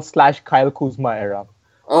Ball / Kyle Kuzma era?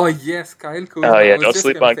 Oh yes, Kyle Kuzma. Oh yeah, don't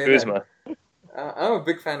sleep on Kuzma. I'm a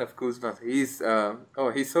big fan of Kuzma. He's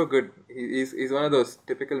so good. He's one of those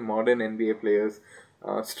typical modern NBA players.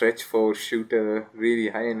 Stretch force shooter, really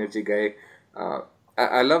high energy guy.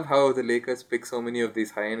 I love how the Lakers pick so many of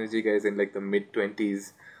these high energy guys in like the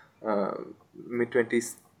mid-20s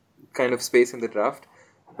kind of space in the draft.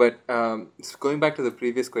 But going back to the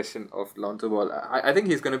previous question of Lonzo Ball, I think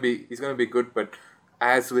he's gonna be good. But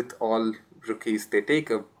as with all rookies, they take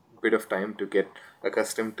a bit of time to get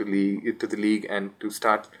accustomed to the league and to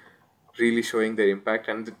start really showing their impact.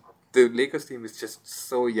 And the Lakers team is just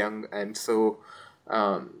so young and so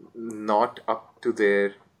not up to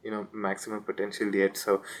their maximum potential yet.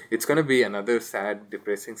 So it's going to be another sad,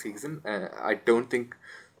 depressing season. I don't think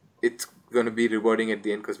it's going to be rewarding at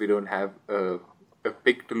the end because we don't have a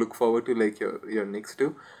pick to look forward to like your Knicks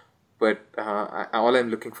do. But all I'm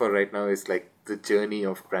looking for right now is like the journey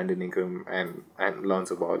of Brandon Ingram and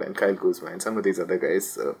Lonzo Ball and Kyle Kuzma and some of these other guys.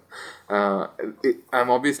 So I'm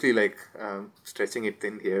obviously like stretching it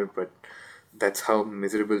thin here, but that's how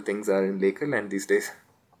miserable things are in Lakerland these days.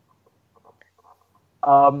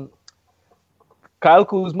 Kyle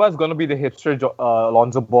Kuzma is going to be the hipster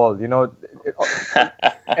Lonzo Ball.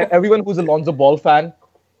 Everyone who's a Lonzo Ball fan.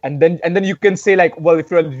 And then you can say like, well, if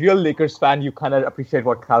you're a real Lakers fan, you kind of appreciate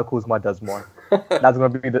what Kyle Kuzma does more. That's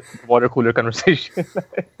going to be the water cooler conversation.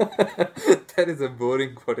 That is a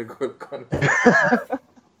boring water cooler conversation.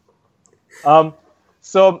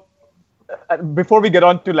 So before we get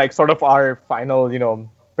on to like sort of our final,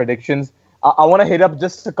 predictions, I want to hit up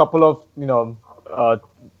just a couple of,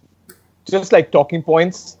 just like talking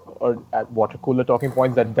points or water cooler talking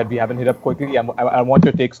points that we haven't hit up quickly. I want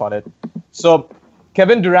your takes on it. So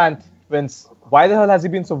Kevin Durant, Vince, why the hell has he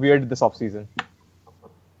been so weird this offseason?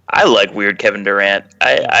 I like weird Kevin Durant.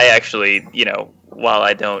 I actually, while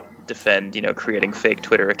I don't defend, creating fake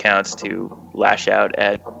Twitter accounts to lash out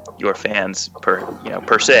at your fans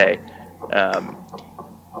per se,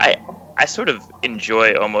 I sort of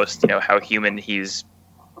enjoy almost, how human he's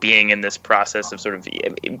being in this process of sort of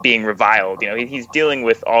being reviled. He's dealing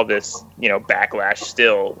with all this, backlash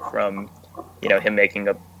still from, him making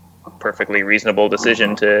a perfectly reasonable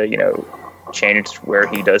decision to, change where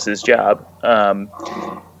he does his job.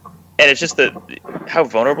 And it's just how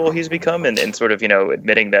vulnerable he's become and sort of,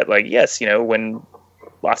 admitting that, like, yes, when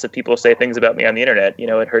lots of people say things about me on the internet,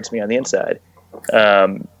 it hurts me on the inside.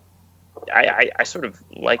 I sort of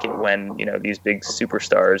like it when, these big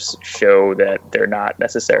superstars show that they're not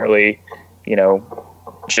necessarily,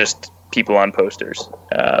 just people on posters.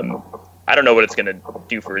 I don't know what it's going to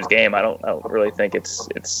do for his game. I don't really think it's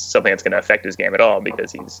something that's going to affect his game at all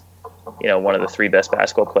because he's, one of the 3 best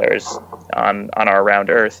basketball players on our round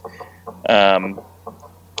earth.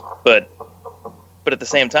 But at the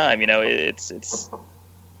same time, it's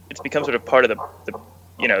become sort of part of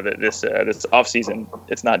this off season.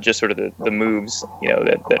 It's not just sort of the moves,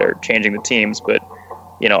 that are changing the teams, but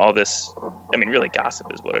all this. I mean, really,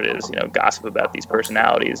 gossip is what it is. Gossip about these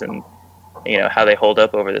personalities and how they hold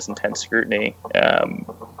up over this intense scrutiny.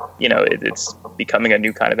 It's becoming a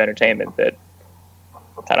new kind of entertainment that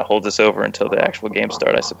kind of holds us over until the actual games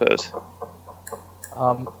start, I suppose.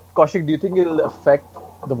 Kaushik, do you think it'll affect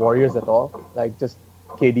the Warriors at all? Like just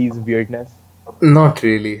KD's weirdness? Not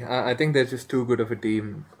really. I think they're just too good of a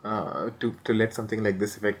team to let something like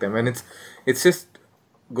this affect them, and it's just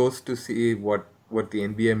goes to see what the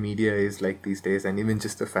NBA media is like these days, and even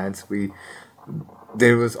just the fans.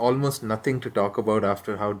 There was almost nothing to talk about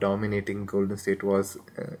after how dominating Golden State was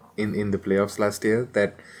in the playoffs last year,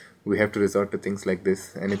 that we have to resort to things like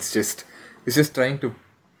this, and it's just trying to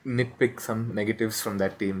nitpick some negatives from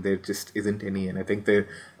that team. There just isn't any, and I think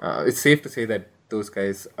it's safe to say that those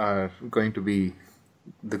guys are going to be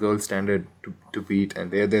the gold standard to beat,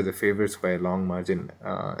 and they're the favorites by a long margin.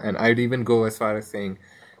 And I'd even go as far as saying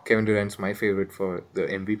Kevin Durant's my favorite for the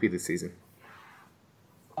MVP this season.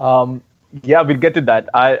 Yeah, we'll get to that.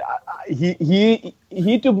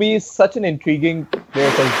 He to me is such an intriguing player.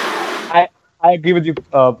 I agree with you,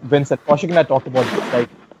 Vincent. Kaushik and I talked about this. Like,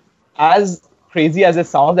 as crazy as it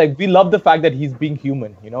sounds, like, we love the fact that he's being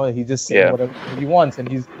human. You know, he's just saying whatever he wants, and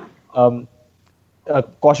he's.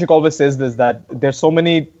 Kaushik always says this, that there's so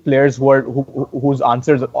many players whose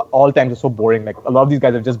answers all times are so boring. Like, a lot of these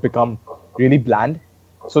guys have just become really bland.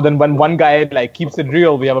 So then when one guy like keeps it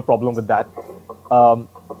real, we have a problem with that.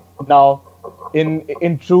 Now,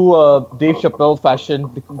 in true Dave Chappelle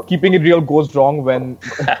fashion, keeping it real goes wrong when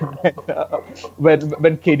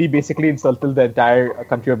KD basically insulted the entire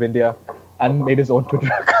country of India and made his own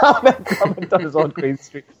Twitter account and commented on his own crazy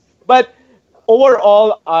streak. But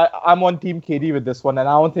overall, I'm on Team KD with this one, and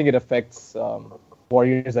I don't think it affects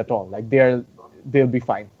Warriors at all. Like, they'll be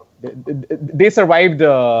fine. They survived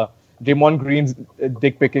Draymond Green's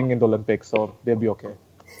dick picking in the Olympics, so they'll be okay.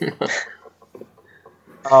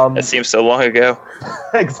 That seems so long ago.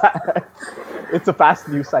 Exactly. It's a fast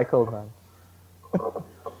news cycle,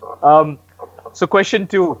 man. So question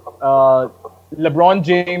 2, LeBron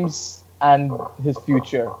James and his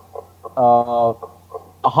future.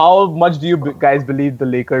 How much do you guys believe the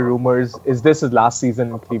Laker rumors? Is this his last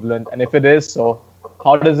season in Cleveland? And if it is so,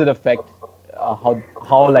 how does it affect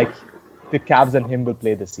how like the Cavs and him will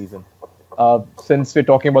play this season? Since we're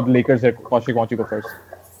talking about the Lakers here, Kaushik, why don't you go first?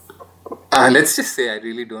 Let's just say I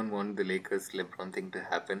really don't want the Lakers LeBron thing to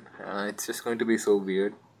happen. It's just going to be so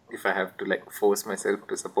weird if I have to like force myself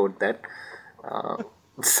to support that.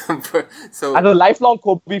 So as a lifelong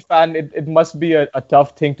Kobe fan, it must be a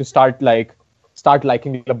tough thing to start liking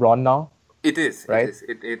LeBron now. It is, right?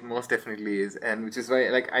 It most definitely is, and which is why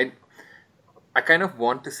like I kind of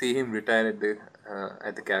want to see him retire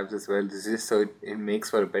at the Cavs as well. This is so it makes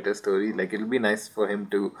for a better story. Like, it'll be nice for him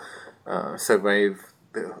to survive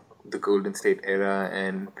the Golden State era,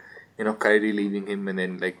 and Kyrie leaving him, and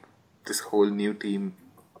then like this whole new team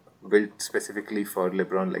built specifically for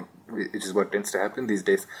LeBron, like, which is what tends to happen these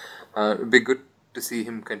days. It'd be good to see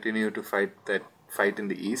him continue to fight in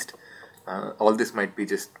the East. All this might be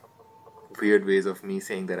just weird ways of me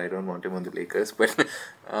saying that I don't want him on the Lakers, but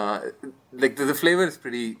like the flavor is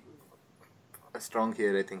pretty strong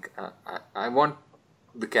here. I think I want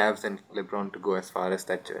the Cavs and LeBron to go as far as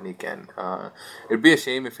that journey can. It'd be a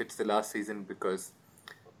shame if it's the last season, because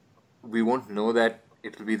we won't know that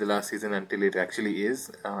it will be the last season until it actually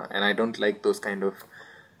is, and I don't like those kind of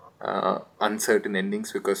uncertain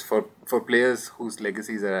endings, because for players whose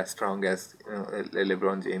legacies are as strong as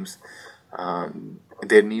LeBron James,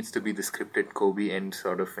 there needs to be the scripted Kobe end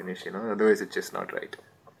sort of finish, otherwise it's just not right.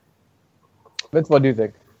 Vince, what do you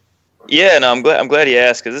think? Yeah, no, I'm glad you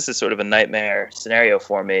asked, because this is sort of a nightmare scenario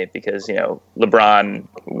for me, because LeBron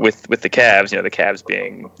with the Cavs, the Cavs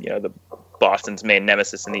being the Boston's main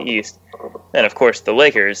nemesis in the East, and of course the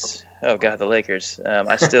Lakers. Oh God, the Lakers!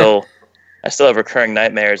 I still have recurring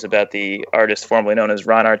nightmares about the artist formerly known as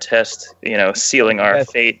Ron Artest, sealing our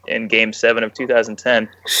fate in Game 7 of 2010.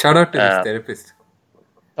 Shout out to his therapist.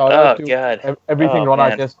 God! Everything Ron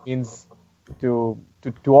Artest means to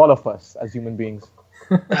all of us as human beings.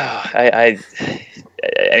 I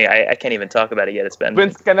can't even talk about it yet. It's been.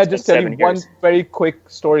 Vince, can I just tell you one very quick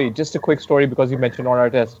story? Just a quick story, because you mentioned Ron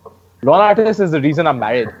Artest. Ron Artest is the reason I'm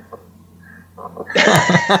married.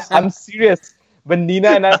 I'm serious. When Nina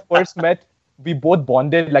and I first met, we both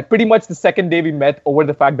bonded. Like, pretty much the second day we met, over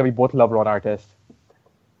the fact that we both love Ron Artest.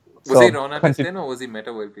 Was he Ron Artest then, or was he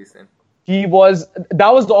Meta World Peace then? He was.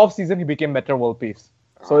 That was the off season. He became Meta World Peace.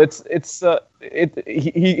 So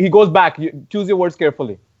he goes back. You choose your words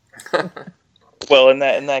carefully. Well, in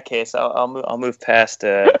that case, I'll move past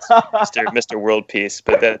Mr. World Peace,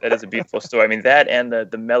 but that is a beautiful story. I mean, that and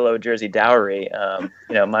the mellow Jersey dowry.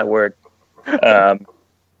 My word. I mean,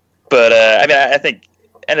 I think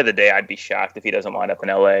end of the day, I'd be shocked if he doesn't wind up in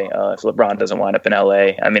LA. If LeBron doesn't wind up in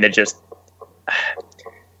LA, I mean,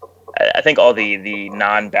 I think all the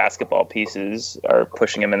non-basketball pieces are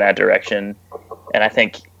pushing him in that direction. And I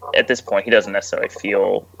think at this point, he doesn't necessarily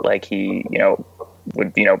feel like he,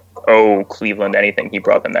 would, owe Cleveland anything. He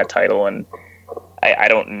brought them that title, and I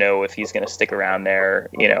don't know if he's going to stick around there.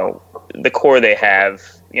 The core they have,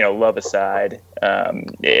 Love aside,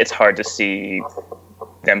 it's hard to see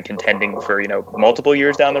them contending for, multiple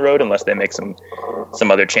years down the road unless they make some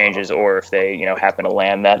other changes, or if they, happen to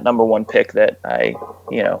land that number one pick that I,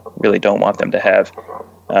 really don't want them to have.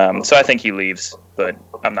 So I think he leaves, but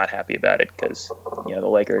I'm not happy about it because, the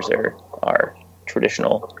Lakers are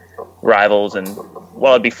traditional rivals, and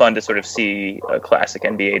while it'd be fun to sort of see a classic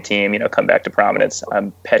NBA team, come back to prominence,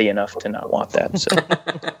 I'm petty enough to not want that. So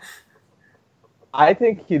I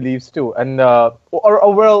think he leaves too, and I'll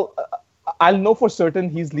know for certain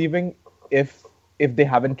he's leaving if they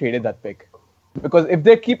haven't traded that pick, because if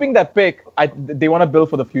they're keeping that pick, they want to build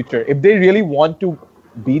for the future. If they really want to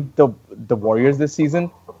beat the Warriors this season,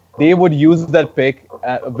 they would use that pick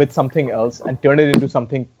with something else and turn it into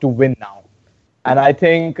something to win now. And I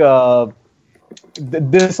think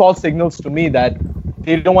this all signals to me that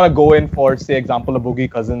they don't want to go in for, say, example, a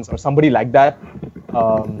Boogie Cousins or somebody like that,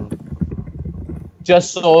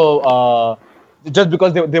 just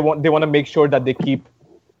because they want to make sure that they keep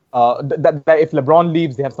that if LeBron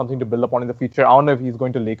leaves, they have something to build upon in the future. I don't know if he's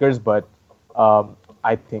going to Lakers, but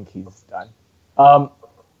I think he's done.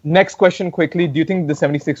 Next question quickly. Do you think the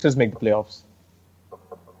 76ers make the playoffs?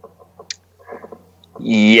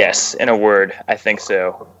 Yes, in a word, I think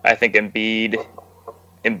so. I think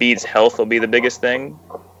Embiid's health will be the biggest thing,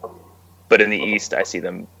 but in the East, I see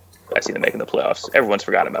them making the playoffs. Everyone's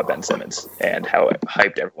forgotten about Ben Simmons and how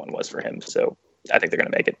hyped everyone was for him, so I think they're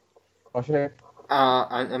going to make it. Okay.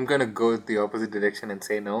 I'm going to go the opposite direction and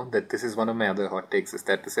say no, that this is one of my other hot takes, is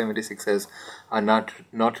that the 76ers are not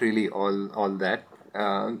really all that.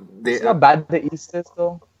 It's not bad the East is,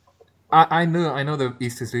 though. I know the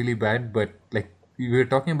East is really bad, but like we were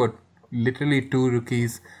talking about literally two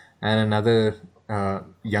rookies and another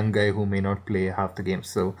young guy who may not play half the games.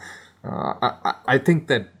 So I think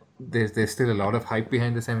that there's still a lot of hype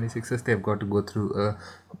behind the 76ers. They've got to go through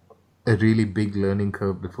a really big learning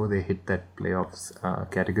curve before they hit that playoffs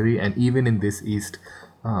category. And even in this East,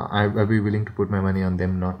 I'll be willing to put my money on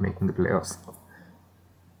them not making the playoffs.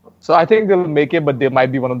 So I think they'll make it, but they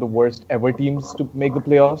might be one of the worst ever teams to make the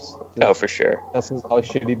playoffs. Oh, for sure. That's how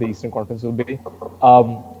shitty the Eastern Conference will be.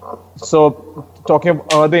 So talking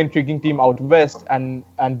about another intriguing team out west, and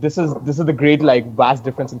this is the great vast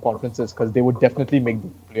difference in conferences, because they would definitely make the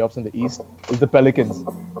playoffs in the East, is the Pelicans.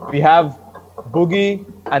 We have Boogie,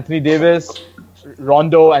 Anthony Davis,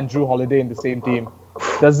 Rondo, and Drew Holiday in the same team.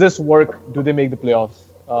 Does this work? Do they make the playoffs?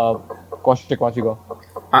 Kaushik, why don't you go?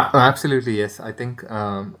 Absolutely, yes. I think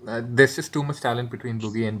there's just too much talent between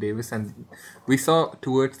Boogie and Davis, and we saw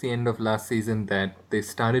towards the end of last season that they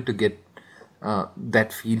started to get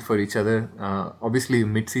that feel for each other. Obviously,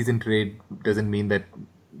 mid-season trade doesn't mean that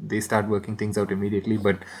they start working things out immediately,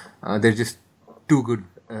 but they're just too good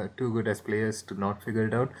as players to not figure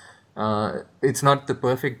it out. It's not the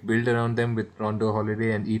perfect build around them with Rondo,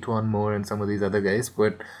 Holiday, and Etuan Moore and some of these other guys,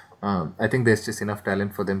 but I think there's just enough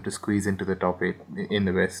talent for them to squeeze into the top 8 in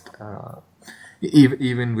the West,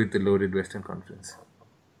 even with the loaded Western Conference.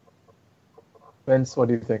 Vince, what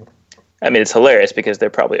do you think? I mean, it's hilarious because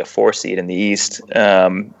they're probably a 4 seed in the East.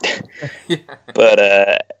 Yeah. But,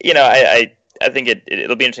 I think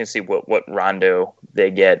it'll be interesting to see what Rondo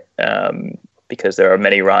they get, because there are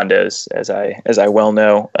many Rondos, as I well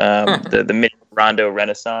know. The mid Rondo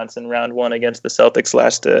renaissance in round 1 against the Celtics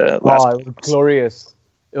last it was glorious.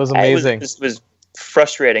 It was amazing. It was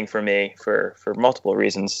frustrating for me for multiple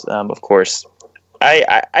reasons. Of course,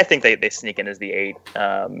 I think they sneak in as the 8.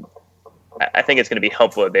 I think it's going to be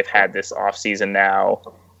helpful that they've had this off season now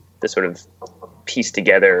to sort of piece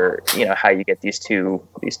together, how you get these two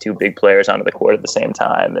big players onto the court at the same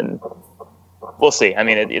time, and we'll see. I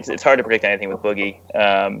mean, it's hard to predict anything with Boogie,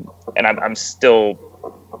 and I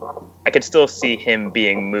could still see him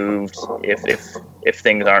being moved if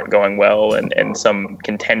things aren't going well, and some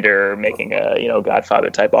contender making a Godfather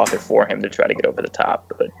type offer for him to try to get over the top,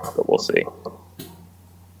 but we'll see.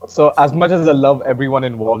 So as much as I love everyone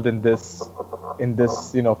involved in this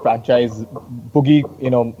franchise, Boogie,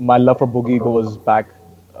 my love for Boogie goes back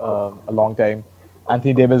a long time.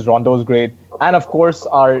 Anthony Davis, Rondo is great, and of course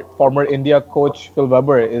our former India coach Phil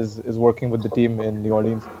Weber is working with the team in New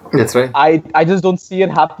Orleans. That's right. I just don't see it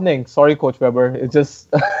happening. Sorry, Coach Weber. It's just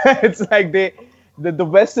it's like the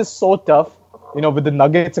West is so tough. With the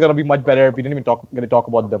Nuggets are gonna be much better. We didn't even gonna talk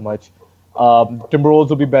about them much. Timberwolves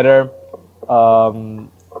will be better.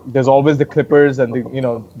 There's always the Clippers, and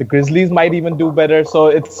the Grizzlies might even do better. So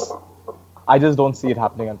I just don't see it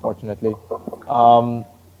happening, unfortunately.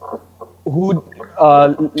 who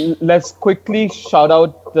let's quickly shout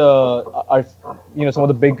out our some of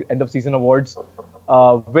the big end of season awards.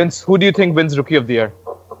 Vince, who do you think wins Rookie of the Year?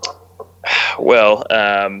 Well,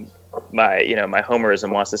 my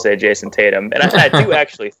homerism wants to say Jason Tatum, and I do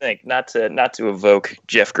actually think not to evoke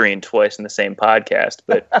Jeff Green twice in the same podcast,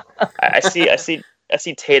 but I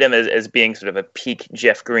see Tatum as being sort of a peak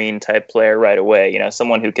Jeff Green type player right away.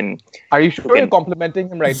 Someone who can. Are you sure you're complimenting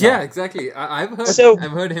him right now? Yeah, exactly. I've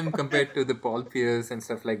heard him compared to the Paul Pierce and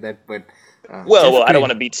stuff like that, but. Well, I don't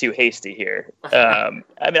want to be too hasty here.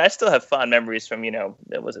 I still have fond memories from,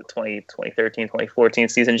 was it 2013, 2014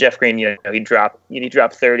 season. Jeff Green, he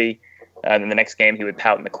dropped 30, and then the next game he would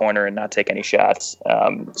pout in the corner and not take any shots.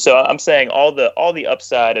 So I'm saying all the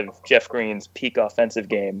upside of Jeff Green's peak offensive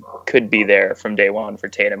game could be there from day one for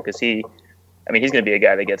Tatum, because he's going to be a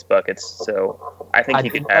guy that gets buckets. So I think he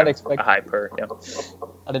could have a high per. Yeah.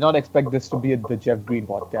 I did not expect this to be the Jeff Green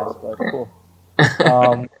podcast, but cool.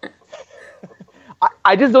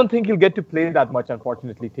 I just don't think he'll get to play that much,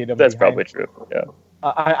 unfortunately, Tatum. That's probably true, yeah.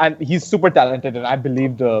 And he's super talented, and I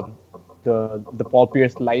believe the Paul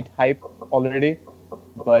Pierce light hype already.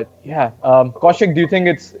 But yeah, Kaushik, do you think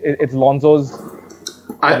it's Lonzo's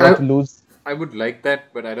to lose? I would like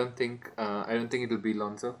that, but I don't think it'll be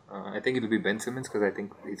Lonzo. I think it'll be Ben Simmons, because I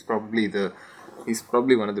think he's probably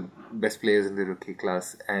one of the best players in the rookie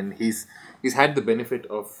class, and he's had the benefit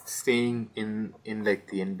of staying in like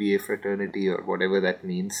the NBA fraternity or whatever that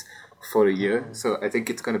means for a year. So I think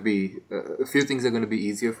it's going to be a few things are going to be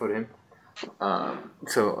easier for him.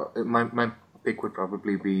 So my pick would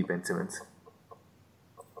probably be Ben Simmons.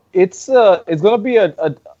 It's going to be a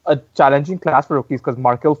challenging class for rookies, because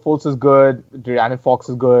Markelle Fultz is good, De'Aaron Fox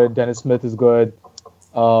is good, Dennis Smith is good,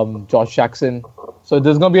 Josh Jackson. So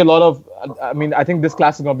there's going to be a lot of. I think this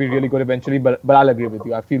class is going to be really good eventually. But I'll agree with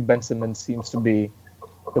you. I feel Ben Simmons seems to be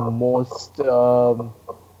the most. The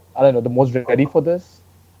most ready for this.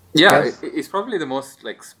 Yeah, yes. He's probably the most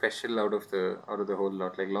special out of the whole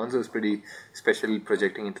lot. Like Lonzo is pretty special,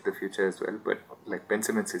 projecting into the future as well. But Ben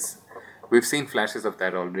Simmons is. We've seen flashes of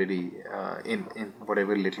that already in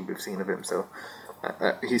whatever little we've seen of him. So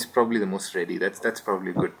he's probably the most ready. That's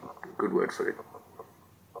probably a good word for it.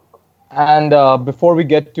 And before we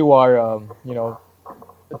get to our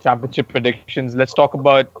championship predictions, let's talk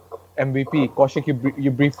about MVP. Kaushik,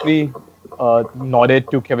 you briefly nodded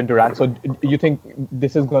to Kevin Durant. So do you think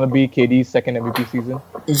this is going to be KD's second MVP season?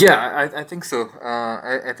 Yeah, I think so.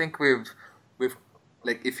 I think we've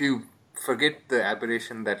if you forget the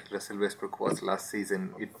aberration that Russell Westbrook was last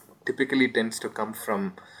season, it typically tends to come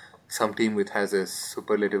from some team which has a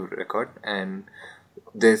superlative record, and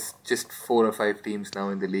there's just 4 or 5 teams now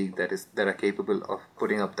in the league that are capable of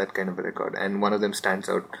putting up that kind of a record, and one of them stands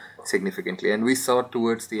out significantly. And we saw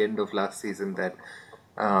towards the end of last season that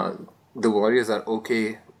the Warriors are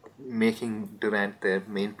okay making Durant their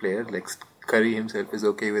main player. Like Curry himself is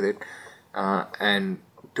okay with it, and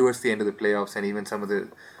towards the end of the playoffs, and even some of the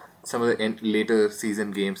later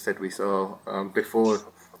season games that we saw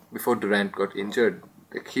before Durant got injured,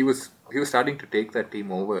 he was starting to take that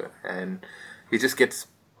team over, and he just gets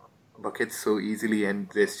buckets so easily, and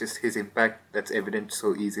there's just his impact that's evident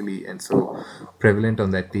so easily and so prevalent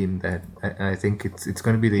on that team that I think it's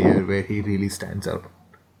going to be the year where he really stands out.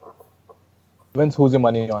 Vince, who's your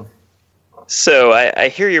money on? So I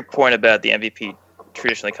hear your point about the MVP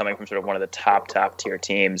traditionally coming from sort of one of the top tier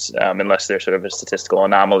teams, unless there's sort of a statistical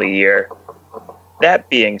anomaly year. That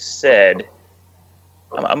being said,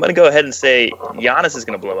 I'm going to go ahead and say Giannis is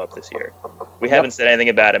going to blow up this year. We haven't said anything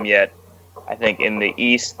about him yet. I think in the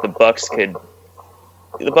East, the Bucks could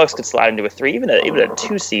slide into a 3, even a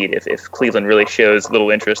 2 seed if Cleveland really shows little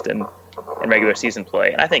interest in regular season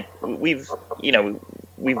play. And I think we've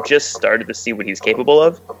just started to see what he's capable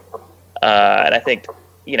of. And I think,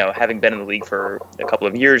 having been in the league for a couple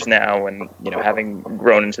of years now, and having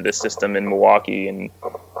grown into this system in Milwaukee, and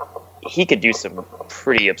he could do some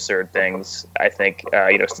pretty absurd things, I think,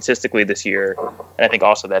 statistically this year. And I think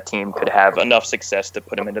also that team could have enough success to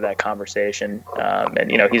put him into that conversation.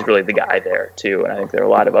 And he's really the guy there, too. And I think there are a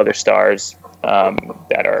lot of other stars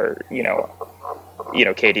that are,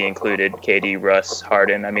 KD included, KD, Russ,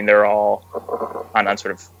 Harden. I mean, they're all on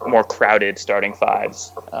sort of more crowded starting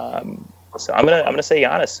fives. So I'm gonna say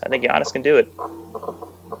Giannis. I think Giannis can do it.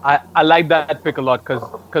 I like that pick a lot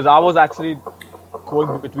because I was actually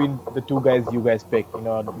going between the two guys you guys picked,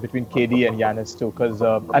 between KD and Giannis too, because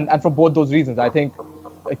and for both those reasons, I think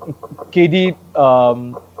KD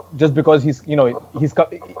just because he's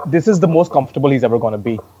this is the most comfortable he's ever going to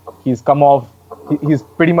be. He's come off. He's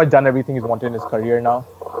pretty much done everything he's wanted in his career now.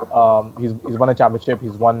 He's won a championship.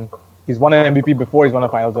 He's won He's won an MVP before. He's won a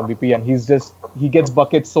Finals MVP, and he gets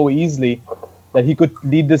buckets so easily that he could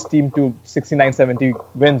lead this team to 69, 70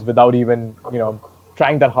 wins without even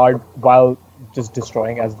trying that hard while just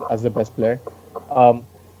destroying as the best player.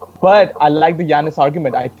 But I like the Giannis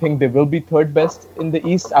argument. I think they will be third best in the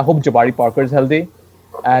East. I hope Jabari Parker is healthy,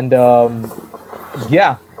 and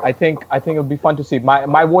I think it'll be fun to see.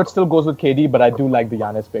 My vote still goes with KD, but I do like the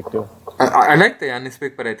Giannis pick too. I like the Giannis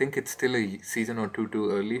pick, but I think it's still a season or two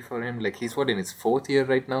too early for him. Like, he's in his fourth year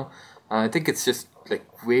right now. I think it's just like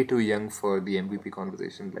way too young for the MVP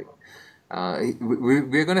conversation. Like,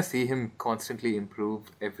 we're gonna see him constantly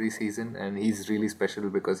improve every season, and he's really special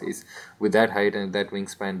because he's with that height and that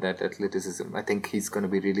wingspan, that athleticism. I think he's gonna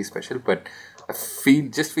be really special. But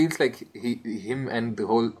feels like him and the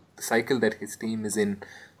whole cycle that his team is in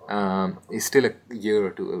is still a year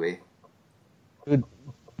or two away. Dude,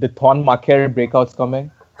 the Thon Maker breakouts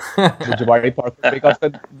coming. The Jabari Parker breakouts.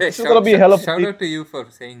 Hey, shout out to you for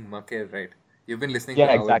saying Maker, right? You've been listening to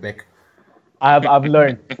Howard Beck. I've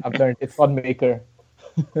learned. It's called Maker.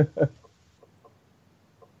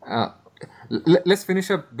 Let's finish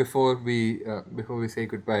up before we say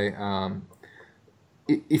goodbye.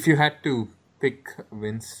 If you had to pick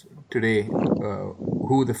wins today,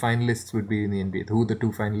 who the finalists would be in the NBA, who the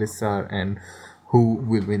two finalists are, and who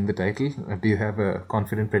will win the title? Do you have a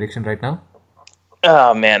confident prediction right now?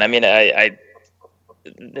 Oh man, I mean, I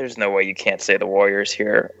there's no way you can't say the Warriors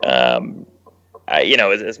here.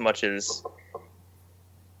 As much as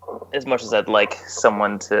I'd like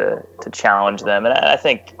someone to challenge them, and I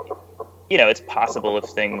think it's possible if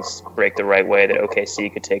things break the right way that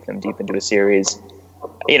OKC could take them deep into a series.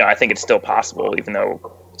 I think it's still possible, even though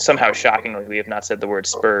somehow shockingly we have not said the word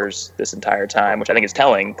Spurs this entire time, which I think is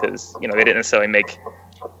telling because they didn't necessarily make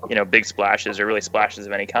big splashes or really splashes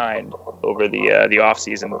of any kind over the off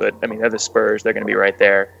season. But I mean, they're the Spurs; they're going to be right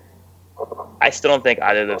there. I still don't think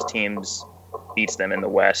either of those teams beats them in the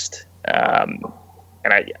West. And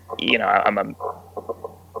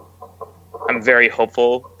I'm very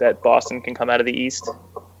hopeful that Boston can come out of the East,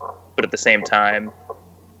 but at the same time,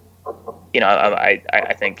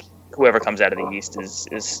 I think whoever comes out of the East is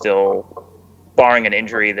still, barring an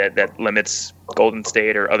injury that limits Golden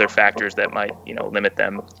State or other factors that might limit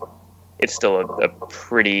them. It's still a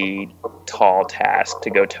pretty tall task to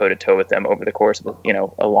go toe to toe with them over the course of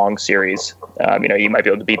a long series. You might be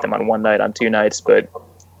able to beat them on one night, on two nights, but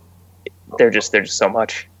they're just so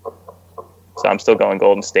much. So I'm still going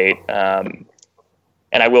Golden State.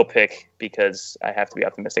 And I will pick, because I have to be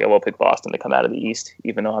optimistic, I will pick Boston to come out of the East,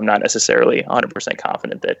 even though I'm not necessarily 100%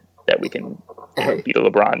 confident that we can beat a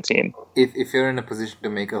LeBron team. If you're in a position to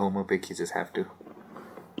make a homer pick, you just have to.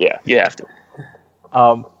 Yeah, you have to.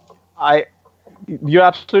 You're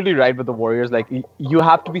absolutely right with the Warriors. Like, you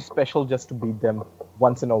have to be special just to beat them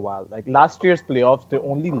once in a while. Like, last year's playoffs, the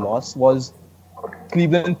only loss was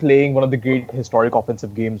Cleveland playing one of the great historic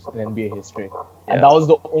offensive games in NBA history. Yeah. And that was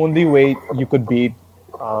the only way you could beat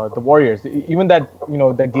the Warriors. Even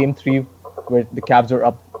that game 3 where the Cavs were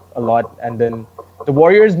up a lot, and then the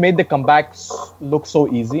Warriors made the comebacks look so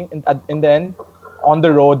easy in the end. On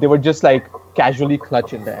the road, they were just like casually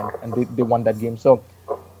clutch in the end, and they won that game. So,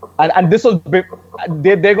 and this was they're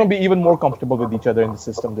going to be even more comfortable with each other in the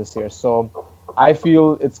system this year. So, I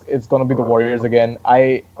feel it's going to be the Warriors again.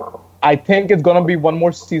 I think it's going to be one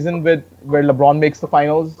more season where LeBron makes the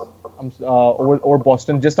finals over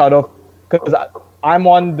Boston, just out of, because I'm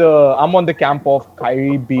on the camp of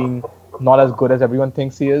Kyrie being not as good as everyone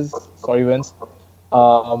thinks he is. Sorry, Vince.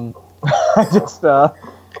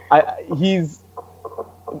 He's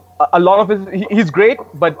a lot of he's great,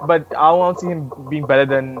 but I want to see him being better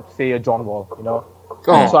than, say, a John Wall.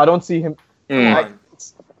 So I don't see him.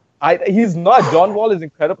 He's not. John Wall is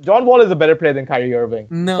incredible. John Wall is a better player than Kyrie Irving.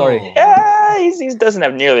 No. Sorry. Yeah, he doesn't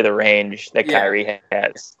have nearly the range that Kyrie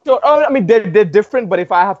has. So, I mean, they're different, but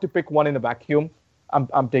if I have to pick one in a vacuum,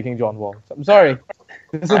 I'm taking John Wall. So, I'm sorry.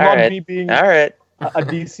 This is not me being a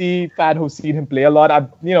DC fan who's seen him play a lot.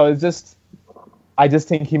 It's just, I just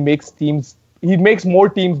think he makes more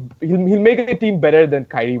teams. He'll make a team better than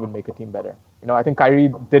Kyrie would make a team better. I think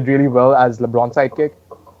Kyrie did really well as LeBron's sidekick.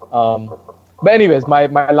 But anyways, my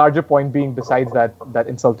larger point being, besides that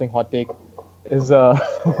insulting hot take, is that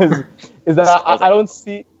I don't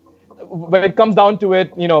see, when it comes down to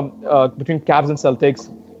it, between Cavs and Celtics,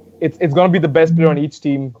 it's going to be the best player on each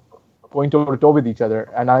team going toe to toe with each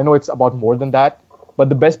other. And I know it's about more than that, but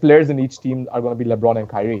the best players in each team are going to be LeBron and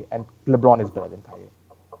Kyrie, and LeBron is better than Kyrie.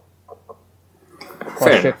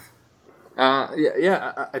 Fair.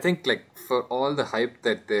 I think, like, for all the hype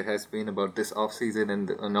that there has been about this offseason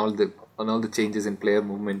and all the changes in player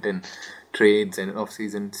movement and trades and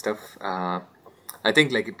off-season stuff. I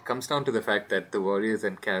think like it comes down to the fact that the Warriors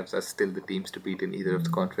and Cavs are still the teams to beat in either of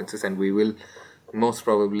the conferences, and we will most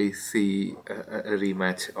probably see a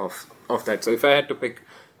rematch of that. So if I had to pick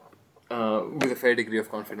with a fair degree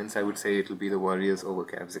of confidence, I would say it will be the Warriors over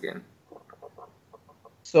Cavs again.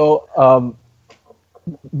 So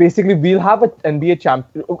basically, we'll have an NBA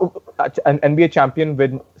champion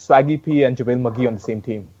with Swaggy P and JaVale McGee on the same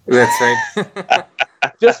team. That's right.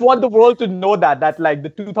 Just want the world to know that like the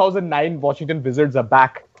 2009 Washington Wizards are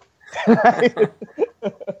back.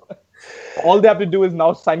 All they have to do is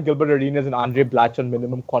now sign Gilbert Arenas and Andre Blatch on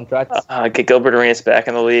minimum contracts. Get Gilbert Arenas back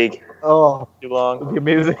in the league. Oh, too long. It'll be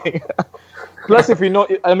amazing. Plus, if you know,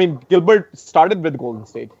 I mean, Gilbert started with Golden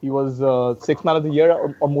State. He was Sixth Man of the Year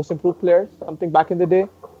or Most Improved Player, something back in the day.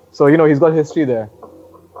 So, he's got history there.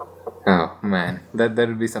 Oh, man. That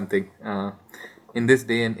would be something. In this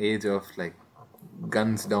day and age of, like,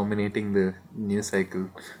 guns dominating the news cycle,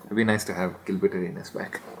 it'd be nice to have Gilbert Arenas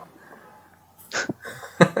back.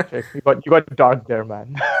 You got dark there,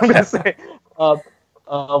 man. I'm gonna say. Why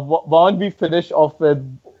don't we finish off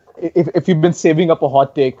with if you've been saving up a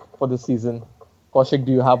hot take for the season? Kaushik,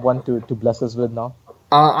 do you have one to bless us with now?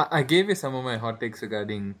 I gave you some of my hot takes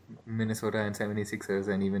regarding Minnesota and 76ers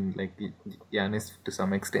and even like Giannis to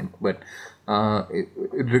some extent, but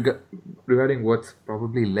regarding what's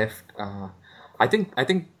probably left, I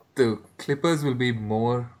think the Clippers will be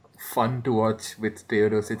more fun to watch with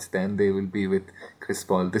Teodosic than they will be with Chris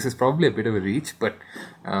Paul. This is probably a bit of a reach, but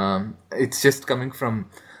it's just coming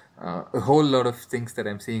from a whole lot of things that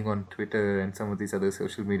I'm seeing on Twitter and some of these other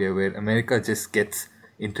social media where America just gets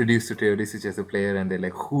introduced to Teodosic as a player and they're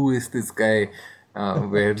like, who is this guy?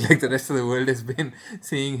 Where like the rest of the world has been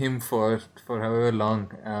seeing him for however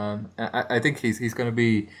long. I think he's going to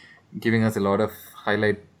be giving us a lot of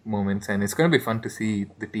highlight moments, and it's going to be fun to see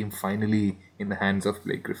the team finally in the hands of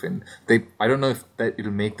Blake Griffin. I don't know if that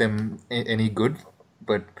it'll make them any good,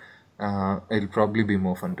 but it'll probably be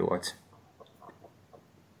more fun to watch.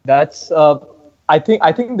 That's I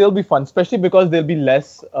think they'll be fun, especially because they'll be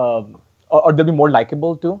less or they'll be more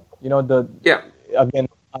likable too. Again,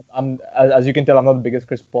 I'm as you can tell, I'm not the biggest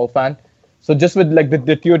Chris Paul fan. So just with like the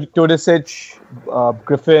Teodosic,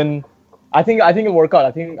 Griffin, I think it'll work out.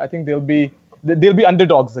 I think they'll be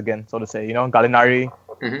underdogs again, so to say. Gallinari.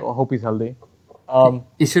 Mm-hmm. I hope he's healthy.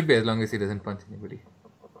 He should be, as long as he doesn't punch anybody.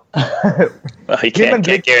 Well, you can't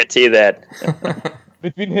guarantee that.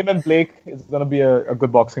 Between him and Blake, it's gonna be a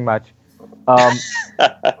good boxing match.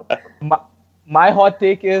 My hot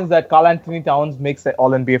take is that Karl Anthony Towns makes the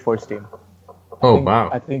All-NBA first team.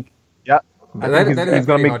 I think that is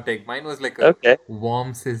a very hot take. Mine was like a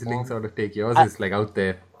warm, sizzling sort of take. Yours is like out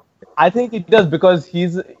there. I think it does because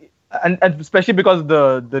he's and especially because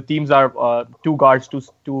the teams are two guards,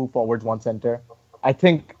 two forwards, one center. I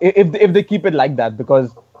think if they keep it like that,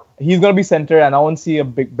 because he's gonna be center, and I won't see a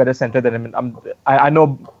better center than him. I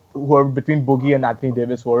know whoever between Boogie and Anthony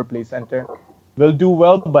Davis, whoever plays center, will do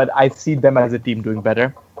well, but I see them as a team doing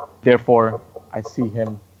better. Therefore, I see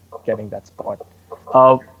him getting that spot.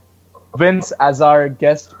 Vince, as our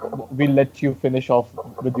guest, we'll let you finish off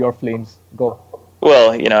with your Flames. Go.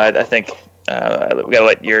 Well, I think we gotta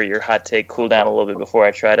let your hot take cool down a little bit before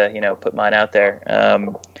I try to put mine out there.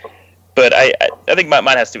 But I think mine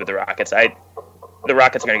has to do with the Rockets. The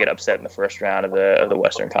Rockets are going to get upset in the first round of the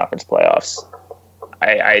Western Conference playoffs.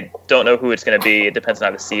 I don't know who it's going to be. It depends on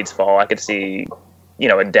how the seeds fall. I could see,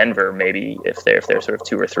 in Denver maybe if they're sort of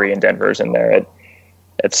 2 or 3 and Denver's in there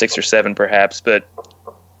at 6 or 7 perhaps. But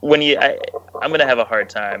I'm going to have a hard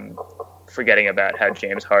time forgetting about how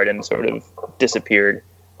James Harden sort of disappeared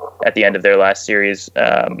at the end of their last series,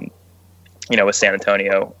 with San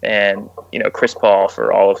Antonio, and Chris Paul,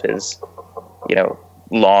 for all of his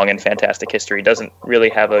long and fantastic history, doesn't really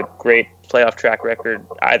have a great playoff track record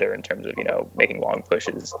either in terms of making long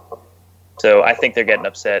pushes. So I think they're getting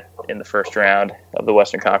upset in the first round of the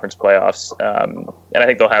Western Conference playoffs, and I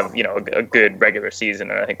think they'll have a good regular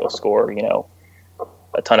season, and I think they'll score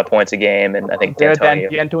a ton of points a game, and I think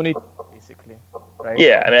D'Antoni basically, right?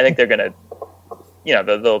 Yeah, I mean I think they're gonna.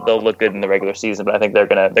 They'll look good in the regular season, but I think they're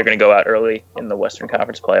gonna go out early in the Western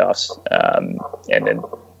Conference playoffs, and then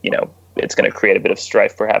it's gonna create a bit of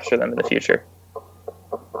strife perhaps for them in the future.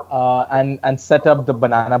 And set up the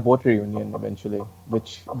banana boat reunion eventually,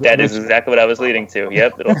 which is exactly what I was leading to.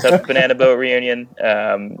 Yep, it'll set up the banana boat reunion.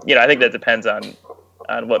 I think that depends on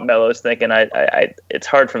what Melo's thinking. It's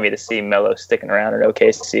hard for me to see Melo sticking around in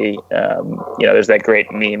OKC. There's that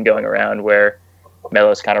great meme going around where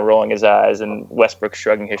Melo's kind of rolling his eyes and Westbrook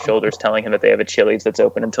shrugging his shoulders, telling him that they have a Chili's that's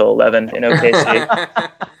open until 11 in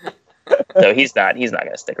OKC. So he's not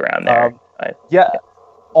going to stick around there.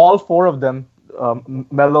 All four of them,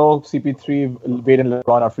 Melo, CP3, Wade, and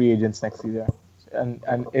LeBron are free agents next season. And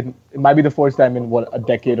it might be the first time in a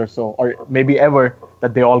decade or so, or maybe ever,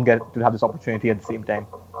 that they all get to have this opportunity at the same time.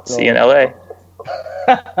 So, see you in LA.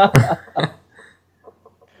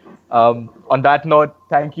 On that note,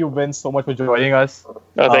 thank you, Vince, so much for joining us.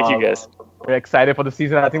 No, thank you guys. We're excited for the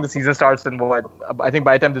season. I think the season starts in I think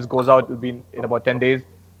by the time this goes out, it'll be in about 10 days.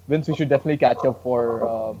 Vince, we should definitely catch up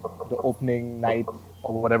for the opening night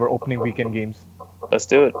or whatever opening weekend games. Let's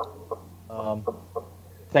do it.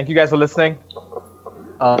 Thank you guys for listening.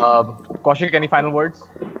 Kaushik, any final words?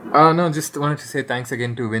 No, just wanted to say thanks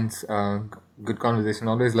again to Vince. Good conversation.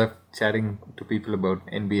 Always love chatting to people about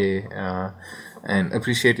NBA, and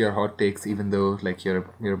appreciate your hot takes. Even though like you're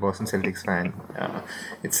a Boston Celtics fan,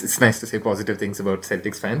 it's nice to say positive things about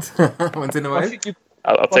Celtics fans once in a while.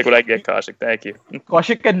 I'll take what I get, Kaushik. Thank you.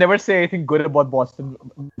 Kaushik can never say anything good about Boston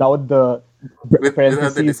without the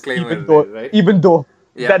without the disclaimer, even though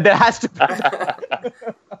yeah. that there has to be.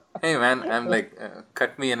 Hey man, I'm like,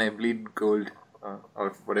 cut me and I bleed gold,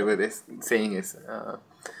 or whatever this saying is.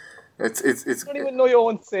 It's. You don't even know your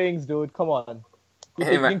own sayings, dude. Come on. You're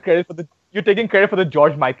Hey, taking credit for the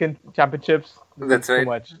George Mikan championships. That's right. Too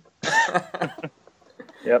much.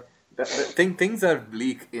 Yep. Things are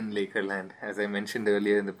bleak in Lakerland, as I mentioned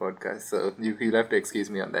earlier in the podcast. So you'll have to excuse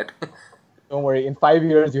me on that. Don't worry. In 5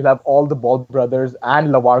 years, you'll have all the Ball brothers and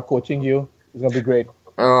LeVar coaching you. It's gonna be great.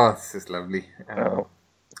 Oh, this is lovely.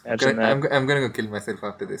 I'm going to go kill myself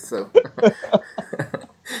after this, so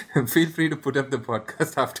feel free to put up the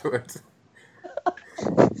podcast afterwards.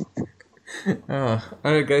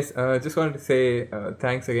 Alright guys, just wanted to say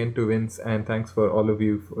thanks again to Vince, and thanks for all of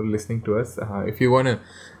you for listening to us. If you want to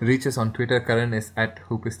reach us on Twitter, Karan is at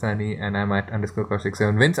Hoopistani and I'm at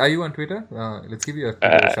 _Kaushik7. Vince, are you on Twitter? Let's give you a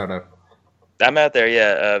Twitter shout out. I'm out there,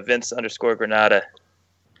 yeah. Vince_Granada.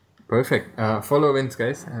 Perfect. Follow Vince,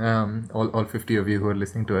 guys. All 50 of you who are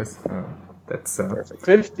listening to us. That's perfect.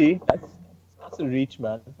 50? That's a reach,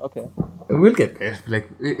 man. Okay. We'll get there. Like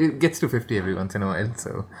it gets to 50 every once in a while.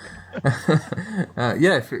 So,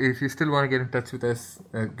 if you still want to get in touch with us,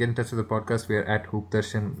 get in touch with the podcast. We are at Hoop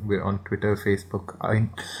Darshan. We're on Twitter, Facebook,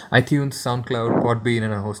 iTunes, SoundCloud, Podbean,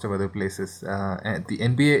 and a host of other places. And the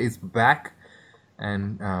NBA is back,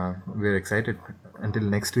 and we're excited. Until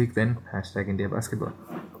next week, then #India Basketball.